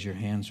you to raise your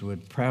hands,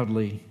 would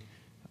proudly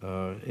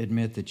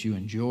admit that you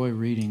enjoy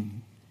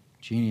reading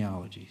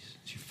genealogies?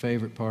 It's your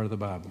favorite part of the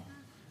Bible.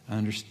 I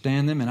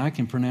understand them, and I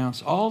can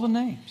pronounce all the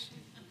names.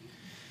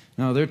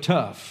 No, they're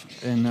tough,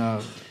 and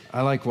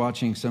I like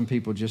watching some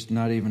people just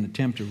not even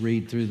attempt to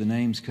read through the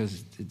names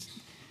because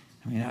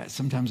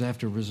sometimes I have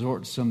to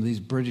resort to some of these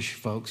British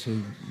folks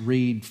who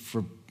read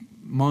for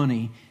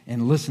money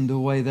and listen to the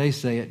way they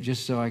say it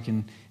just so I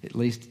can at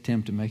least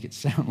attempt to make it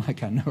sound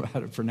like I know how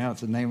to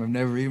pronounce a name I've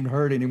never even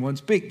heard anyone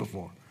speak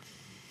before.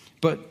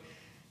 But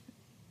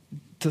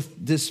to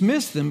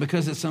dismiss them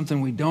because it's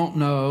something we don't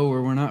know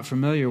or we're not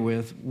familiar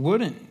with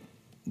wouldn't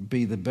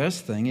be the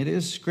best thing. It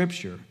is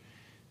Scripture.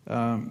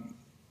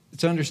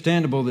 It's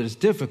understandable that it's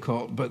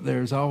difficult, but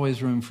there's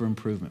always room for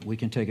improvement. We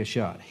can take a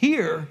shot.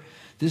 Here,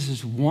 this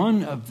is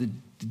one of the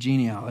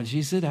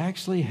genealogies that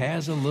actually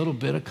has a little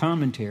bit of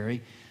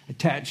commentary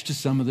attached to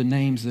some of the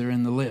names that are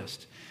in the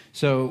list.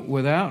 So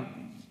without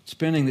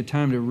spending the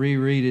time to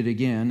reread it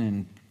again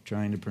and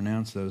trying to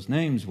pronounce those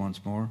names once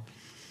more,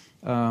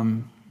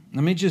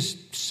 let me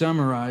just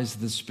summarize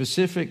the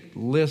specific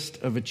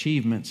list of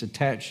achievements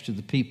attached to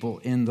the people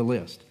in the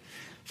list.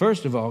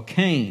 First of all,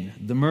 Cain,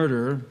 the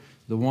murderer,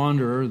 the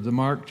wanderer, the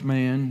marked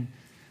man,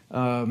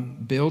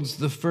 builds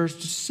the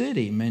first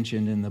city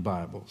mentioned in the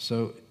Bible.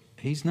 So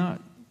he's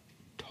not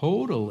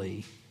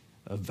totally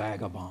a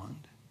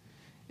vagabond.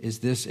 Is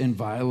this in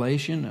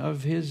violation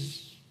of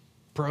his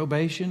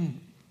probation?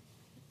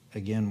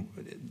 Again,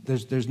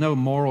 there's no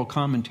moral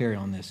commentary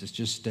on this. It's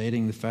just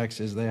stating the facts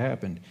as they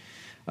happened.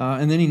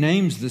 And then he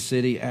names the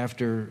city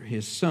after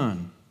his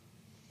son.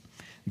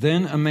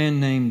 Then a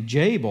man named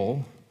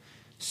Jabal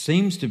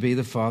seems to be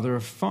the father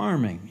of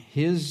farming.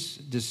 His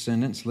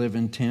descendants live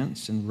in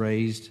tents and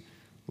raised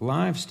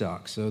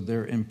livestock. So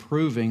they're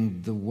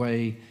improving the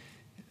way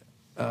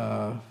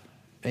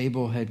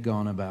Abel had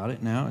gone about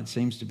it. Now it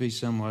seems to be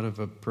somewhat of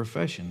a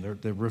profession.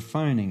 They're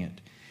refining it.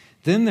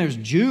 Then there's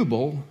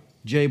Jubal,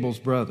 Jabal's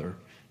brother.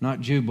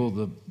 Not Jubal,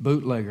 the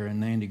bootlegger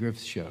in the Andy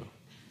Griffith Show.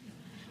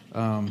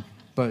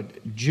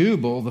 But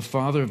Jubal, the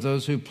father of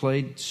those who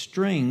played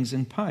strings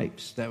and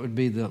pipes. That would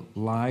be the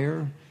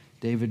lyre.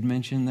 David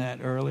mentioned that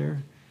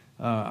earlier.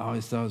 I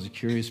always thought it was a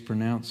curious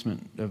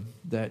pronouncement of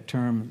that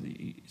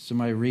term.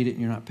 Somebody read it and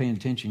you're not paying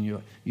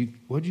attention.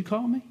 What'd you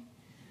call me?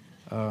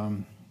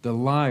 The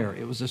lyre.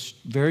 It was a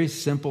very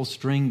simple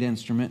stringed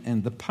instrument,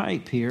 and the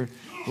pipe here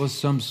was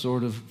some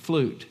sort of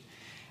flute.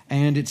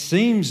 And it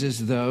seems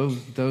as though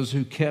those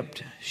who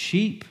kept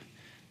sheep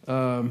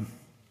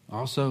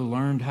also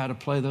learned how to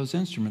play those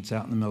instruments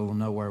out in the middle of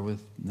nowhere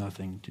with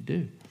nothing to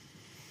do.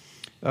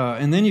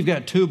 And then you've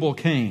got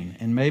Tubal-Cain,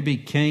 and maybe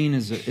Cain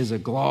is a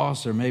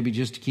gloss, or maybe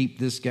just to keep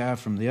this guy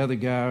from the other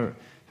guy, or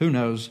who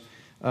knows.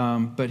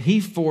 But he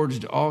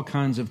forged all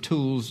kinds of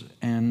tools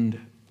and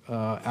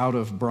out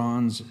of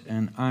bronze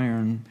and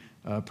iron,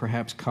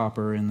 perhaps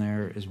copper in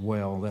there as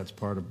well. That's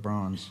part of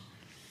bronze.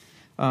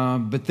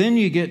 But then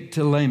you get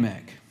to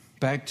Lamech,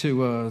 back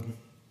to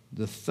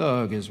the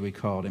thug, as we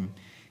called him.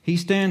 He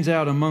stands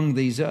out among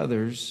these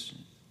others.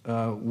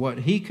 What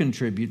he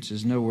contributes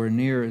is nowhere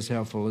near as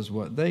helpful as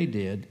what they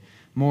did.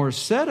 More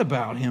said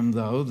about him,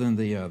 though, than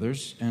the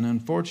others, and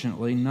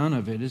unfortunately, none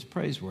of it is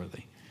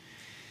praiseworthy.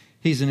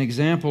 He's an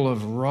example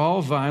of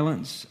raw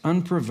violence,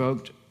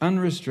 unprovoked,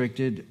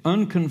 unrestricted,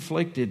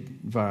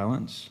 unconflicted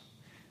violence.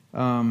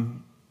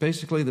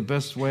 Basically, the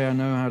best way I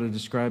know how to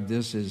describe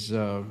this is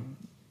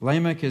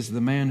Lamech is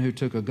the man who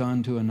took a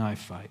gun to a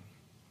knife fight.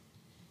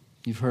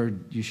 You've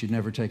heard you should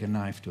never take a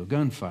knife to a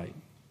gunfight.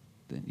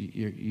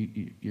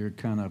 You're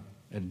kind of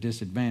at a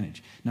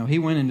disadvantage. No, he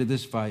went into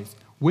this fight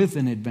with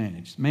an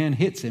advantage. The man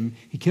hits him,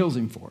 he kills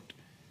him for it.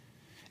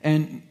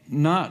 And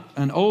not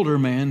an older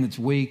man that's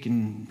weak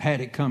and had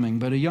it coming,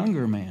 but a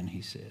younger man,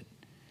 he said.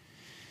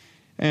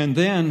 And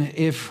then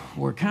if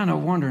we're kind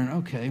of wondering,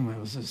 okay, well,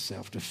 was this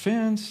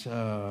self-defense?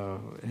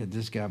 Had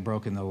this guy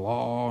broken the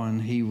law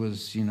and he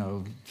was,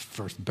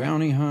 first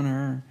bounty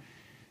hunter?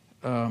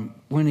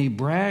 When he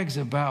brags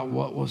about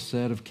what was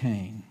said of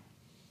Cain,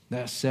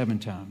 that's 7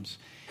 times.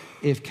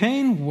 If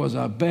Cain was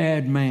a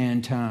bad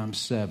man times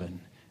 7,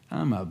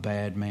 I'm a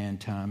bad man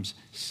times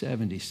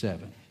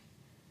 77.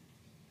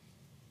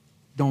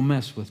 Don't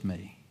mess with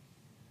me.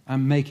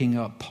 I'm making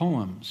up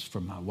poems for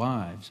my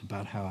wives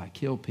about how I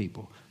kill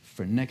people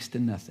for next to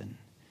nothing.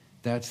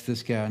 That's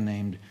this guy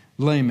named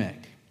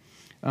Lamech.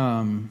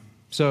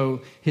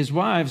 So his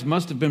wives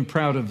must have been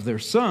proud of their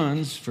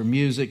sons for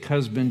music,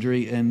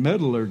 husbandry, and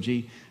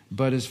metallurgy,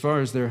 but as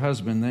far as their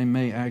husband, they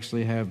may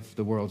actually have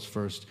the world's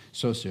first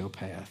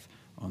sociopath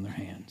on their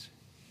hands.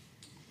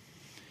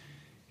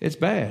 It's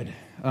bad.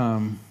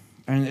 And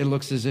it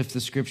looks as if the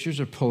scriptures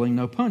are pulling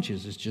no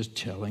punches. It's just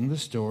telling the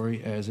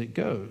story as it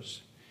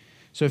goes.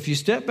 So if you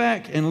step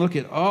back and look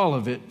at all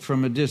of it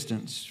from a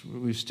distance,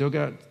 we've still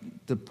got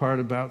the part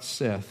about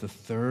Seth, the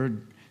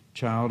third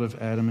child of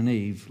Adam and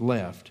Eve,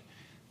 left.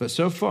 But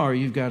so far,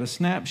 you've got a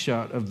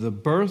snapshot of the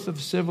birth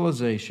of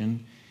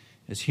civilization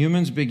as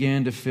humans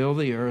began to fill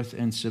the earth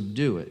and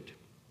subdue it.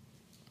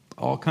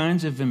 All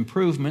kinds of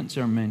improvements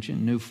are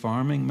mentioned, new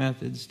farming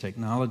methods,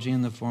 technology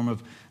in the form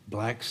of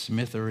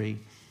blacksmithery.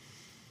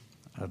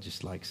 I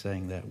just like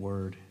saying that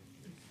word.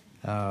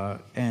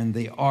 And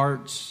the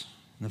arts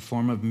in the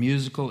form of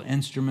musical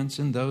instruments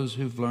and those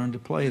who've learned to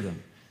play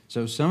them.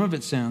 So some of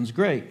it sounds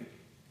great.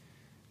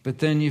 But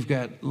then you've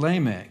got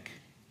Lamech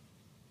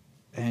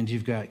and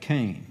you've got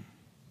Cain.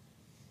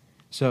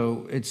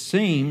 So it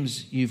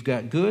seems you've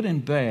got good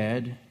and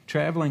bad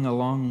traveling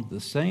along the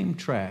same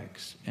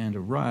tracks and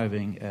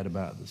arriving at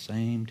about the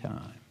same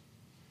time.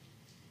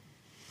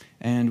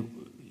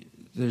 And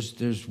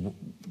there's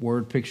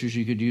word pictures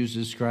you could use to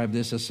describe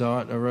this. I saw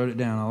it, I wrote it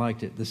down, I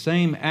liked it. The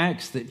same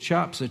axe that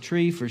chops a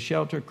tree for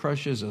shelter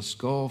crushes a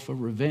skull for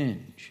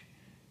revenge,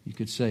 you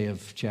could say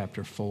of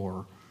chapter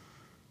 4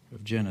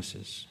 of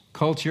Genesis.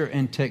 Culture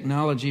and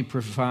technology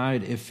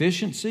provide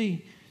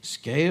efficiency,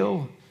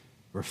 scale,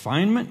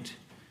 refinement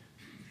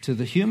to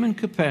the human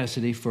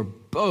capacity for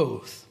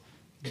both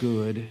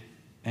good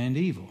and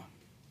evil.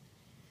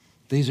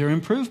 These are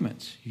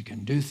improvements. You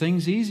can do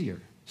things easier,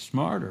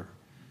 smarter.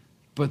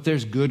 But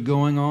there's good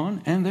going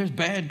on and there's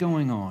bad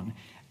going on.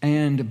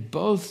 And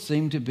both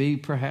seem to be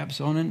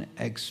perhaps on an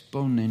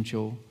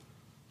exponential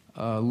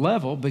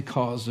level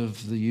because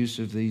of the use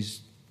of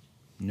these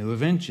new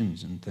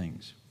inventions and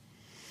things.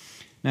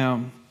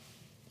 Now,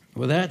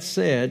 with that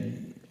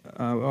said,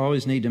 I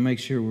always need to make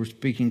sure we're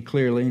speaking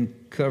clearly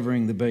and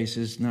covering the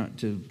bases, not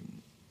to,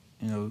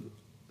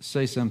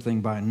 say something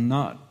by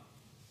not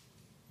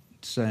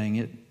saying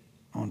it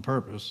on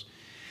purpose.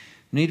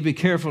 We need to be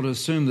careful to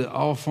assume that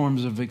all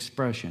forms of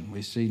expression,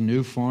 we see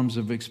new forms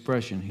of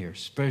expression here,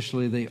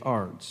 especially the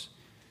arts.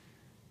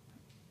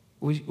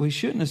 We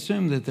shouldn't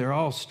assume that they're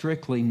all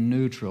strictly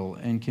neutral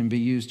and can be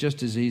used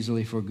just as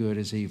easily for good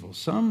as evil.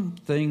 Some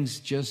things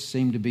just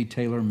seem to be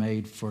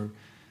tailor-made for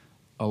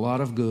a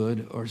lot of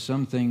good, or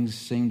some things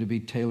seem to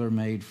be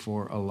tailor-made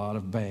for a lot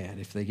of bad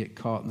if they get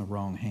caught in the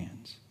wrong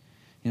hands.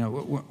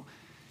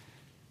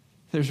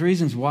 There's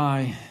reasons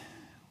why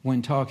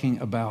when talking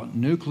about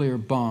nuclear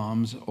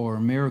bombs or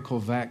miracle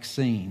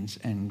vaccines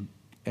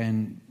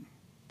and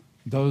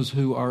those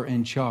who are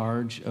in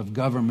charge of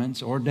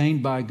governments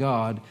ordained by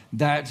God,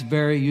 that's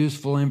very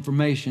useful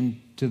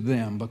information to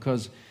them,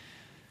 because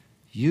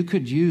you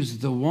could use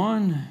the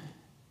one.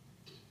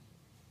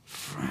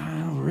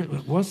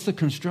 What's the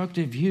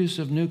constructive use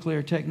of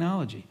nuclear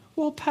technology?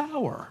 Well,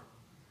 power.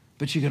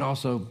 But you could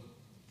also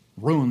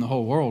ruin the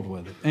whole world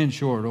with it in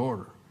short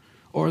order.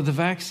 Or the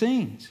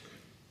vaccines.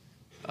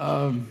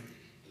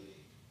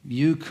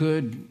 You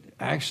could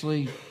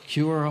actually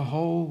cure a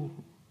whole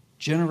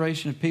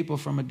generation of people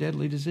from a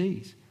deadly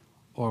disease,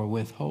 or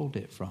withhold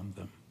it from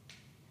them,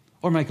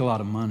 or make a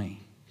lot of money,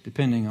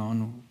 depending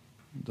on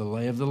the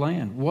lay of the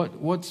land.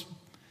 What's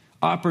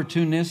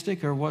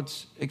opportunistic, or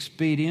what's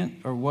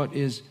expedient, or what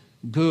is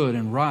good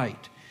and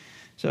right.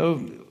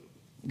 So,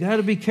 got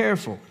to be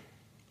careful,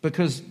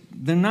 because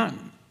they're not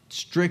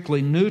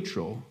strictly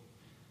neutral,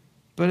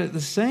 but at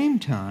the same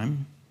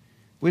time,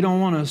 we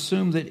don't want to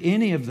assume that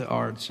any of the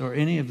arts or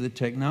any of the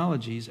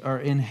technologies are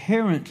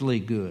inherently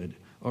good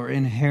or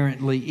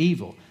inherently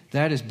evil.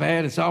 That is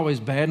bad, it's always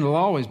bad, and it'll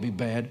always be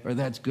bad. Or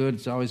that's good,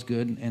 it's always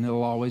good, and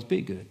it'll always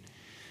be good.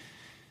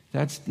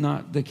 That's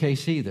not the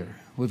case either.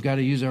 We've got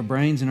to use our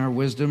brains and our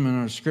wisdom and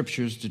our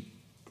scriptures to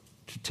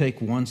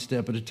take one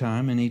step at a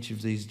time in each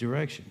of these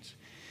directions.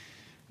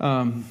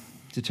 To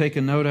take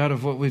a note out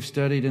of what we've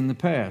studied in the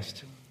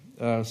past.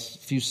 A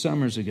few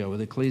summers ago with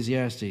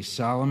Ecclesiastes,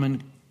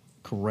 Solomon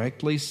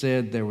correctly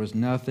said there was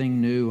nothing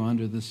new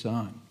under the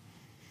sun.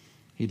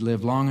 He'd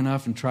lived long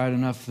enough and tried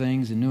enough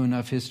things and knew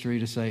enough history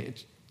to say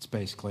it's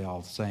basically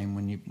all the same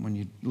when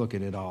you look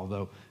at it all.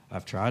 Though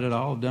I've tried it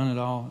all, I've done it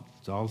all,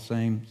 it's all the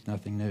same, it's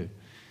nothing new.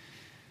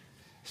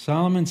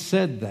 Solomon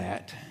said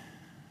that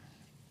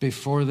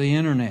before the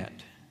internet,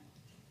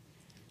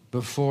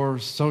 before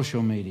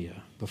social media,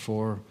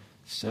 before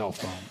cell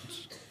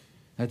phones.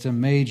 That's a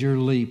major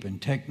leap in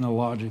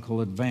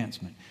technological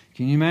advancement.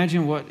 Can you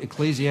imagine what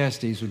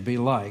Ecclesiastes would be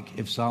like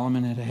if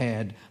Solomon had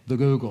had the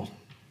Google?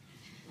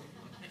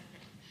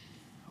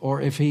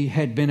 Or if he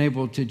had been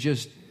able to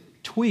just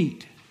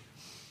tweet?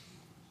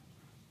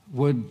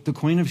 Would the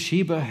Queen of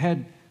Sheba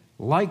had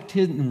liked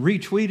and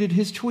retweeted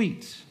his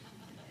tweets?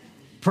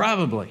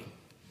 Probably.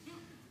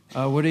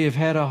 Would he have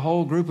had a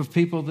whole group of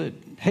people that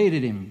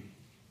hated him?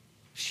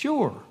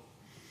 Sure.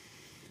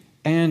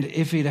 And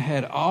if he'd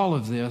had all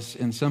of this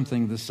in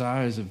something the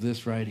size of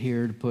this right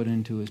here to put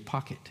into his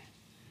pocket,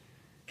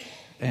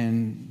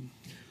 and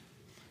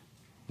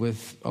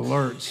with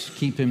alerts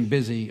keep him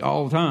busy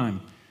all the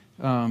time,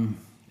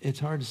 it's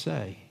hard to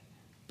say.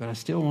 But I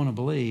still want to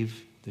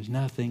believe there's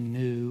nothing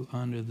new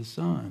under the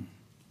sun.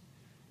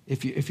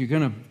 If you're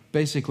going to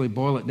basically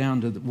boil it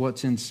down to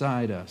what's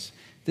inside us,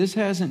 this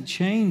hasn't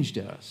changed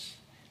us.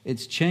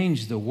 It's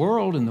changed the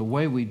world and the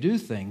way we do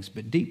things,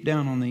 but deep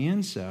down on the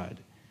inside,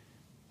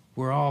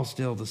 we're all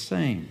still the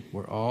same.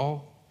 We're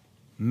all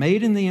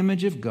made in the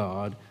image of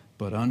God,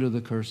 but under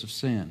the curse of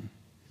sin.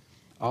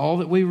 All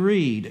that we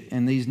read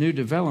in these new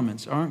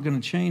developments aren't going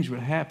to change what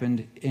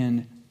happened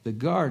in the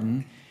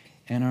garden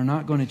and are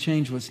not going to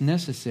change what's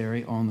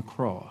necessary on the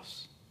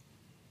cross.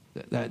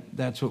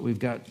 That's what we've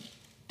got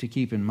to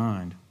keep in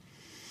mind.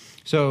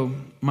 So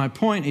my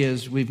point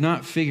is, we've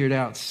not figured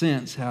out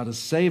since how to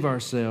save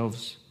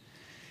ourselves,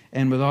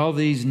 and with all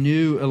these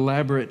new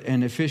elaborate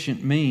and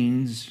efficient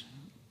means,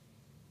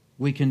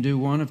 we can do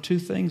one of two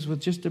things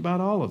with just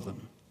about all of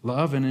them: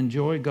 love and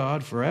enjoy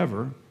God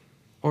forever,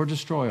 or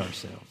destroy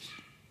ourselves.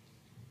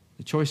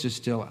 The choice is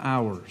still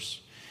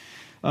ours.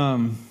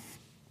 While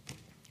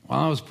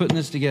I was putting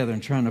this together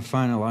and trying to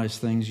finalize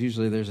things,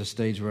 usually there's a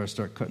stage where I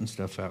start cutting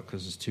stuff out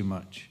because it's too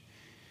much.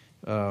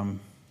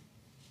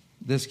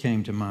 This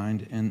came to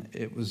mind, and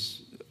it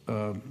was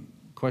a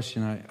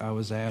question I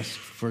was asked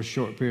for a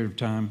short period of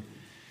time,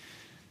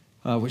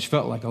 which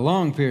felt like a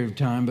long period of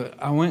time, but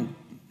I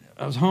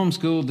was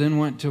homeschooled, then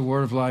went to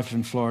Word of Life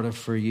in Florida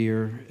for a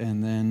year,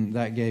 and then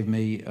that gave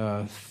me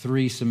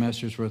 3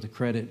 semesters worth of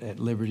credit at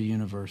Liberty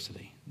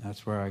University.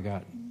 That's where I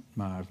got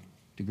my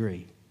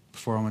degree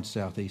before I went to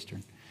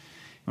Southeastern.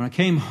 When I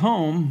came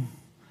home,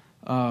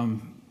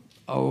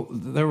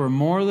 there were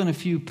more than a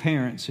few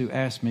parents who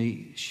asked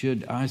me,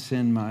 should I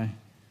send my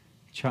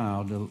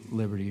child to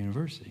Liberty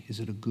University? Is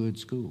it a good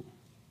school?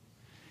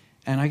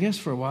 And I guess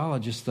for a while I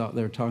just thought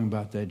they were talking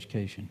about the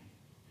education.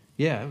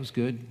 Yeah, it was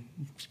good.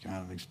 It's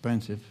kind of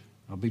expensive.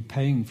 I'll be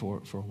paying for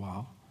it for a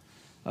while.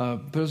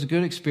 But it was a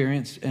good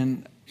experience,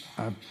 and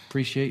I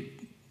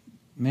appreciate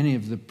many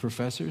of the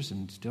professors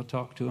and still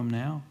talk to them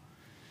now.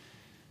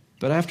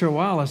 But after a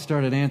while, I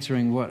started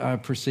answering what I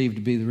perceived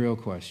to be the real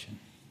question.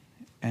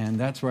 And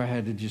that's where I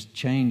had to just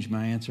change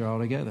my answer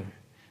altogether.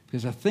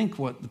 Because I think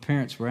what the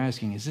parents were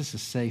asking, is this a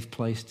safe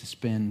place to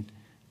spend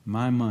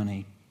my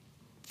money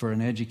for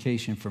an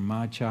education for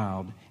my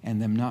child and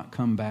them not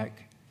come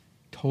back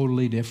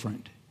totally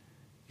different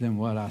than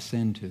what I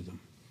send to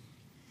them?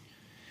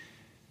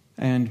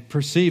 And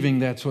perceiving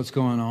that's what's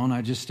going on,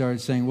 I just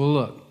started saying, well,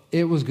 look,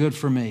 it was good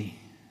for me,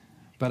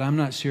 but I'm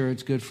not sure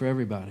it's good for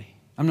everybody.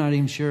 I'm not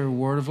even sure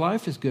Word of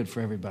Life is good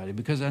for everybody,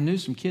 because I knew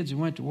some kids who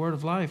went to Word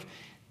of Life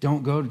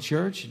don't go to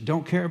church,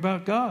 don't care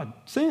about God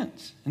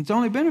since. And it's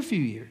only been a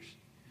few years.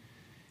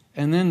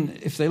 And then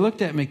if they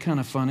looked at me kind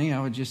of funny,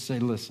 I would just say,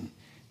 listen,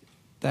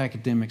 the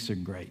academics are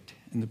great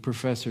and the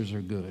professors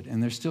are good.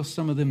 And there's still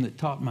some of them that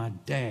taught my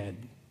dad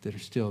that are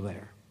still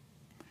there.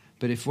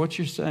 But if what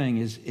you're saying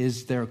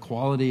is there a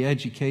quality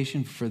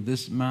education for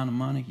this amount of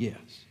money? Yes.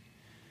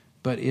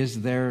 But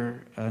is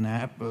there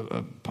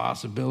a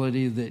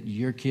possibility that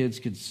your kids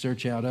could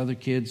search out other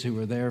kids who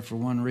were there for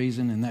one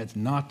reason, and that's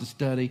not to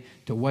study,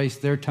 to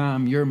waste their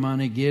time, your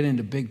money, get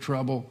into big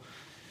trouble,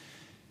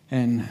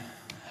 and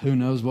who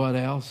knows what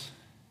else?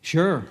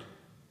 Sure.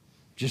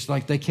 Just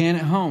like they can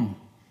at home.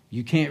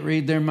 You can't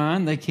read their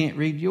mind, they can't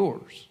read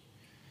yours.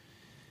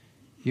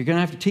 You're going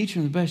to have to teach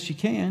them the best you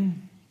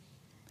can.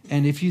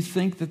 And if you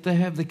think that they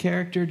have the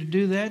character to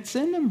do that,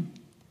 send them.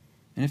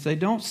 And if they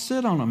don't,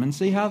 sit on them and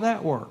see how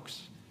that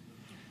works.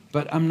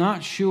 But I'm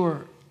not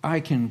sure I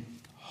can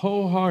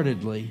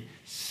wholeheartedly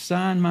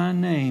sign my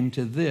name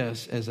to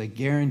this as a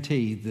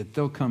guarantee that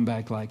they'll come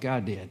back like I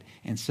did.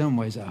 In some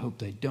ways, I hope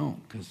they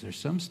don't, because there's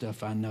some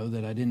stuff I know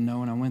that I didn't know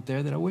when I went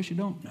there that I wish I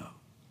don't know.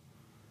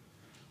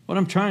 What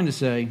I'm trying to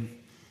say,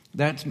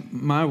 that's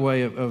my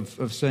way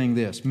of saying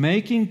this.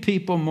 Making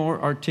people more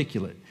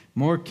articulate,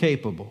 more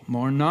capable,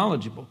 more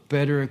knowledgeable,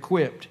 better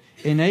equipped,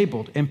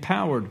 enabled,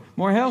 empowered,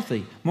 more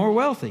healthy, more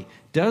wealthy,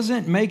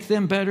 doesn't make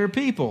them better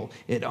people.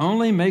 It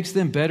only makes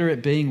them better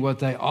at being what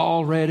they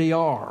already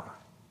are.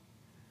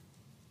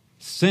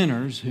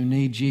 Sinners who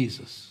need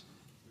Jesus.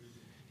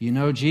 You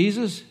know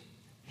Jesus?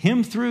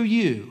 Him through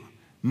you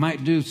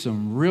might do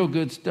some real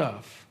good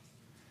stuff.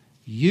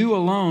 You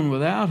alone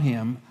without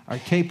him are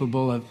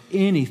capable of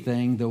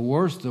anything the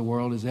worst the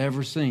world has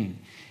ever seen.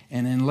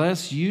 And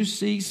unless you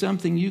see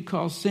something you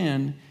call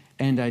sin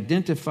and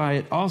identify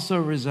it also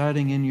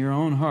residing in your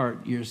own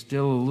heart, you're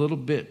still a little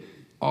bit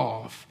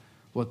off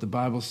what the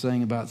Bible's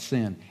saying about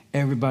sin.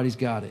 Everybody's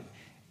got it.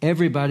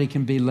 Everybody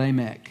can be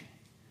Lamech.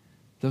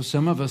 Though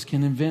some of us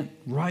can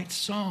write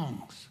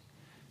songs,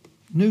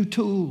 new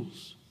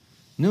tools,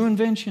 new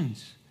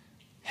inventions,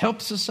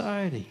 help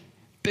society,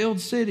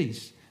 build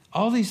cities.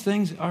 All these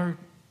things are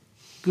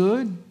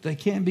good. They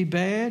can't be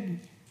bad.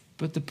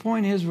 But the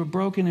point is, we're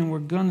broken and we're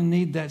going to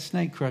need that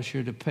snake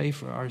crusher to pay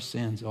for our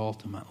sins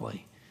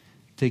ultimately,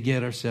 to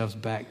get ourselves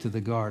back to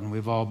the garden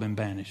we've all been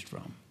banished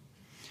from.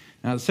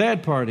 Now, the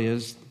sad part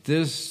is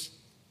this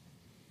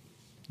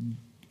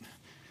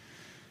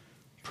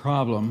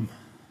problem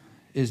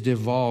is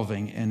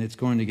devolving, and it's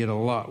going to get a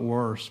lot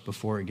worse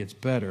before it gets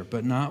better,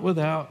 but not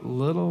without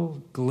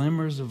little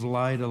glimmers of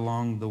light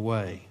along the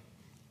way.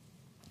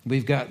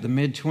 We've got the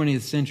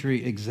mid-20th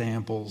century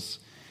examples,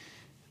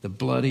 the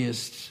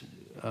bloodiest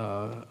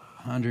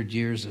 100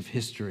 years of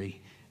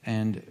history,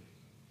 and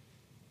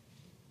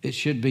it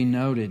should be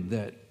noted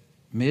that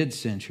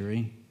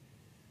mid-century,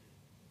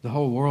 the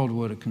whole world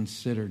would have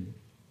considered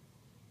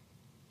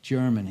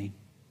Germany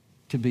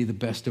to be the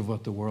best of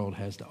what the world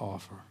has to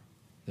offer.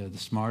 They're the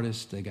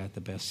smartest. They got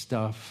the best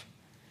stuff.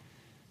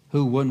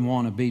 Who wouldn't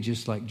want to be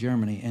just like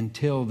Germany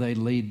until they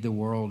lead the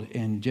world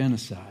in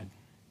genocide?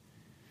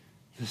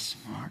 The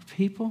smart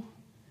people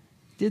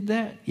did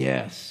that?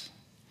 Yes.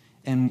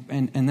 And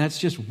that's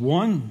just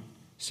one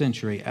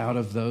century out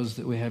of those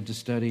that we have to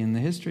study in the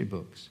history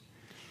books.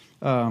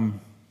 My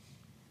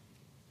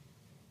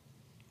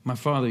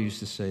father used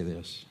to say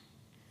this: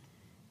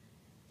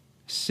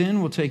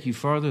 sin will take you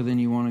farther than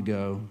you want to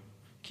go,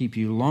 keep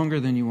you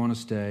longer than you want to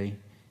stay,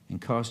 and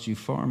cost you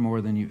far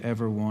more than you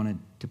ever wanted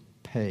to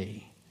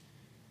pay.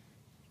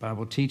 The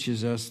Bible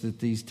teaches us that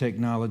these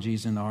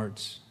technologies and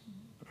arts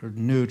are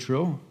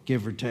neutral,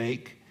 give or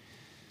take,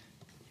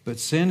 but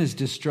sin is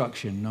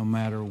destruction no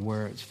matter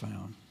where it's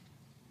found.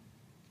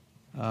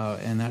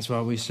 And that's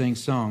why we sing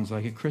songs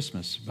like at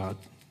Christmas about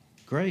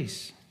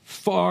grace,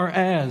 far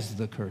as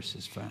the curse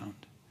is found.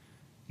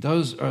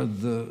 Those are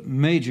the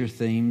major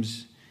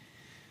themes,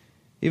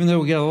 even though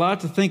we got a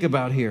lot to think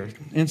about here.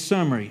 In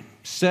summary,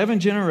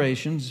 7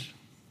 generations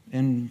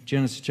in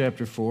Genesis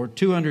chapter 4,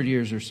 200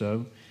 years or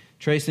so,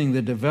 tracing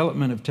the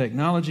development of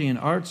technology and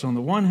arts on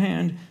the one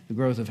hand, the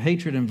growth of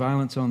hatred and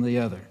violence on the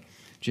other.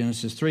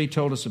 Genesis 3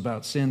 told us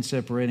about sin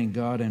separating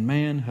God and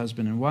man,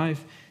 husband and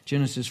wife.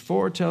 Genesis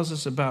 4 tells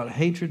us about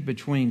hatred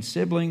between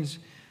siblings,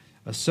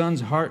 a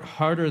son's heart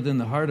harder than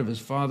the heart of his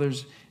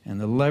father's, and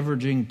the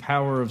leveraging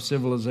power of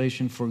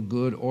civilization for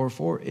good or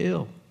for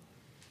ill.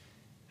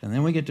 And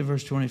then we get to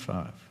verse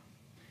 25.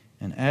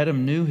 And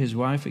Adam knew his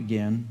wife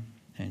again,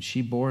 and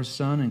she bore a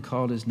son and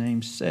called his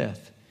name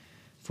Seth.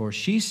 For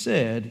she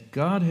said,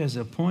 God has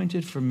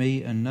appointed for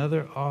me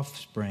another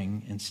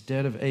offspring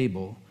instead of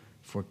Abel,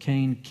 for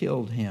Cain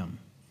killed him.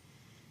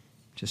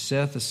 To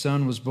Seth a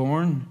son was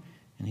born,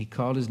 and he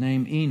called his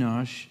name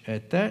Enosh.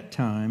 At that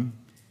time,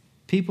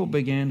 people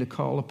began to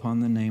call upon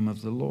the name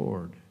of the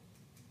Lord.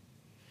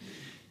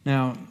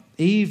 Now,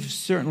 Eve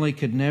certainly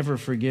could never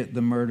forget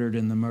the murdered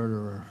and the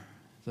murderer.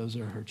 Those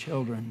are her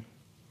children.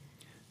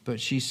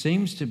 But she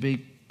seems to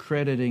be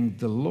crediting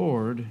the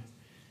Lord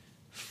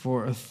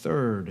for a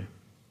third.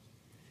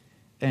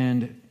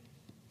 And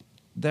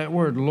that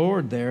word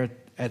Lord there,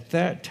 at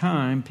that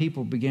time,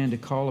 people began to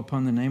call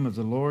upon the name of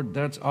the Lord.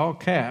 That's all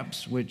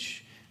caps,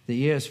 which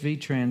the ESV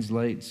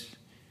translates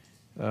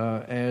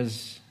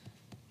as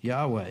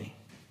Yahweh,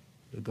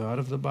 the God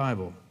of the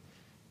Bible.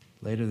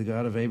 Later, the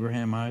God of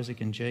Abraham,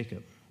 Isaac, and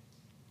Jacob.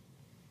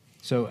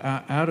 So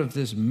out of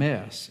this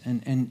mess,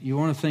 and you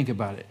want to think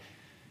about it,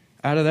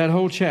 out of that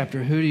whole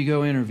chapter, who do you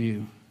go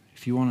interview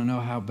if you want to know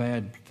how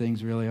bad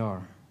things really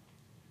are?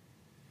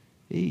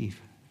 Eve.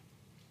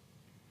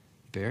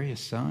 Bury a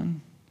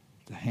son,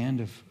 the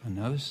hand of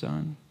another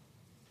son.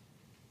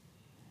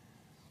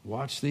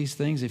 Watch these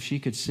things. If she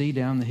could see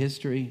down the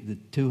history, the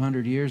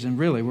 200 years, and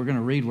really we're going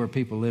to read where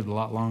people lived a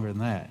lot longer than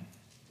that.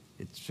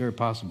 It's very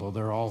possible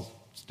they're all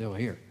still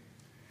here.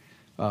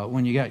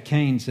 When you got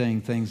Cain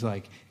saying things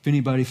like, if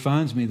anybody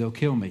finds me, they'll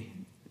kill me.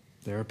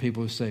 There are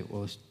people who say,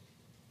 well, it's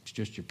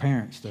just your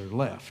parents that are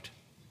left.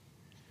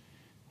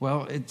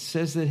 Well, it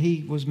says that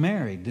he was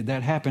married. Did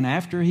that happen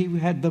after he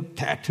had the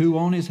tattoo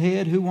on his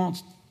head? Who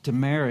wants to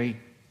marry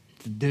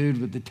the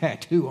dude with the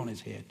tattoo on his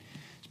head?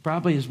 It's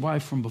probably his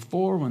wife from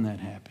before when that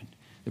happened.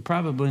 They're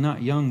probably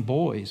not young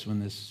boys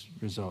when this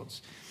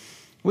results.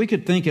 We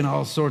could think in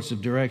all sorts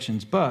of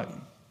directions, but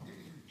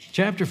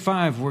chapter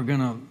 5, we're going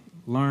to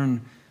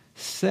learn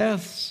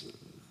Seth's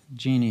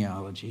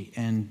genealogy,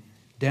 and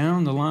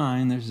down the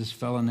line there's this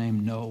fellow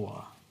named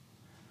Noah.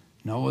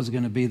 Noah's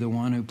going to be the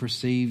one who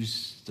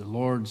perceives the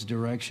Lord's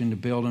direction to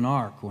build an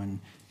ark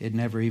when it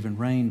never even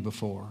rained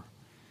before.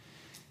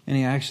 And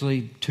he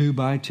actually, 2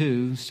 by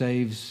 2,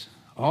 saves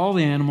all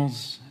the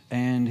animals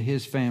and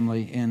his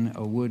family in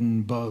a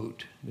wooden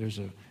boat. There's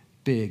a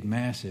big,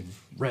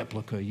 massive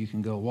replica you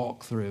can go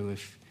walk through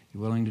if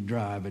you're willing to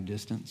drive a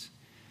distance.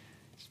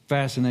 It's a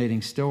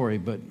fascinating story,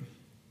 but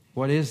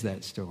what is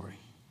that story?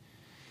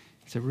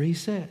 It's a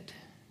reset.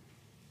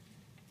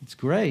 It's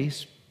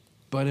grace,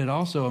 but it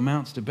also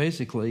amounts to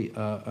basically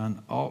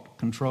an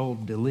alt-control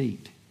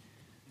delete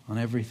on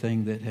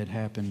everything that had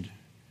happened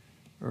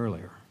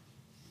earlier.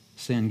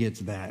 Sin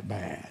gets that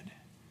bad.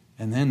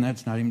 And then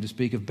that's not even to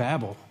speak of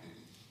Babel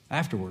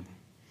afterward.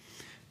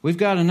 We've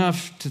got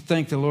enough to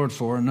thank the Lord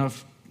for,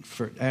 enough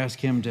for ask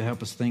Him to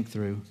help us think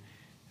through.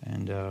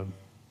 And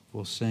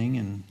we'll sing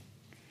and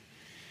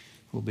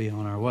we'll be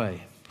on our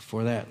way.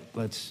 Before that,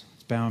 let's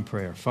bow in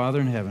prayer. Father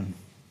in heaven,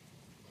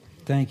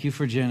 thank you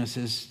for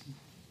Genesis.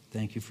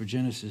 Thank you for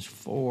Genesis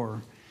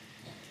 4.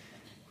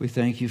 We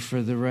thank you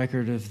for the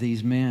record of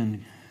these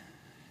men,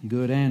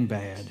 good and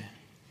bad.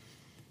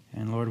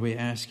 And Lord, we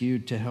ask you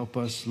to help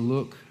us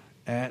look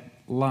at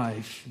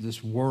life,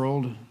 this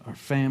world, our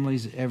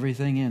families,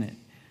 everything in it,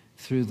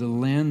 through the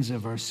lens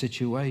of our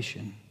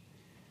situation.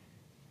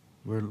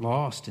 We're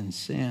lost in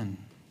sin.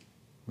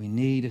 We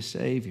need a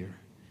Savior.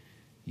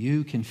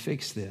 You can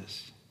fix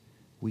this.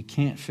 We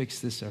can't fix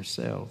this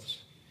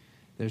ourselves.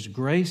 There's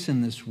grace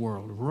in this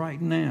world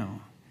right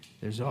now.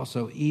 There's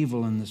also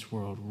evil in this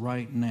world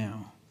right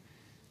now.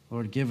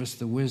 Lord, give us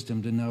the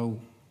wisdom to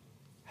know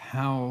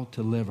how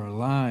to live our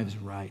lives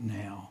right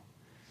now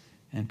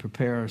and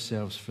prepare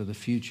ourselves for the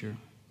future.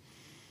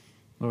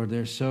 Lord,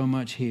 there's so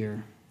much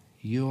here.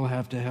 You'll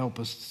have to help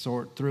us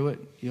sort through it.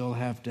 You'll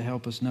have to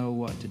help us know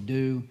what to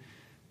do.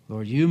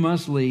 Lord, you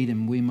must lead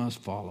and we must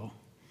follow.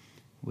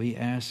 We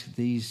ask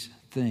these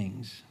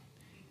things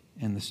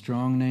in the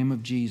strong name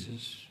of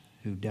Jesus,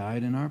 who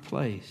died in our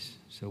place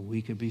so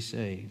we could be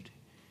saved.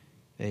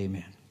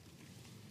 Amen.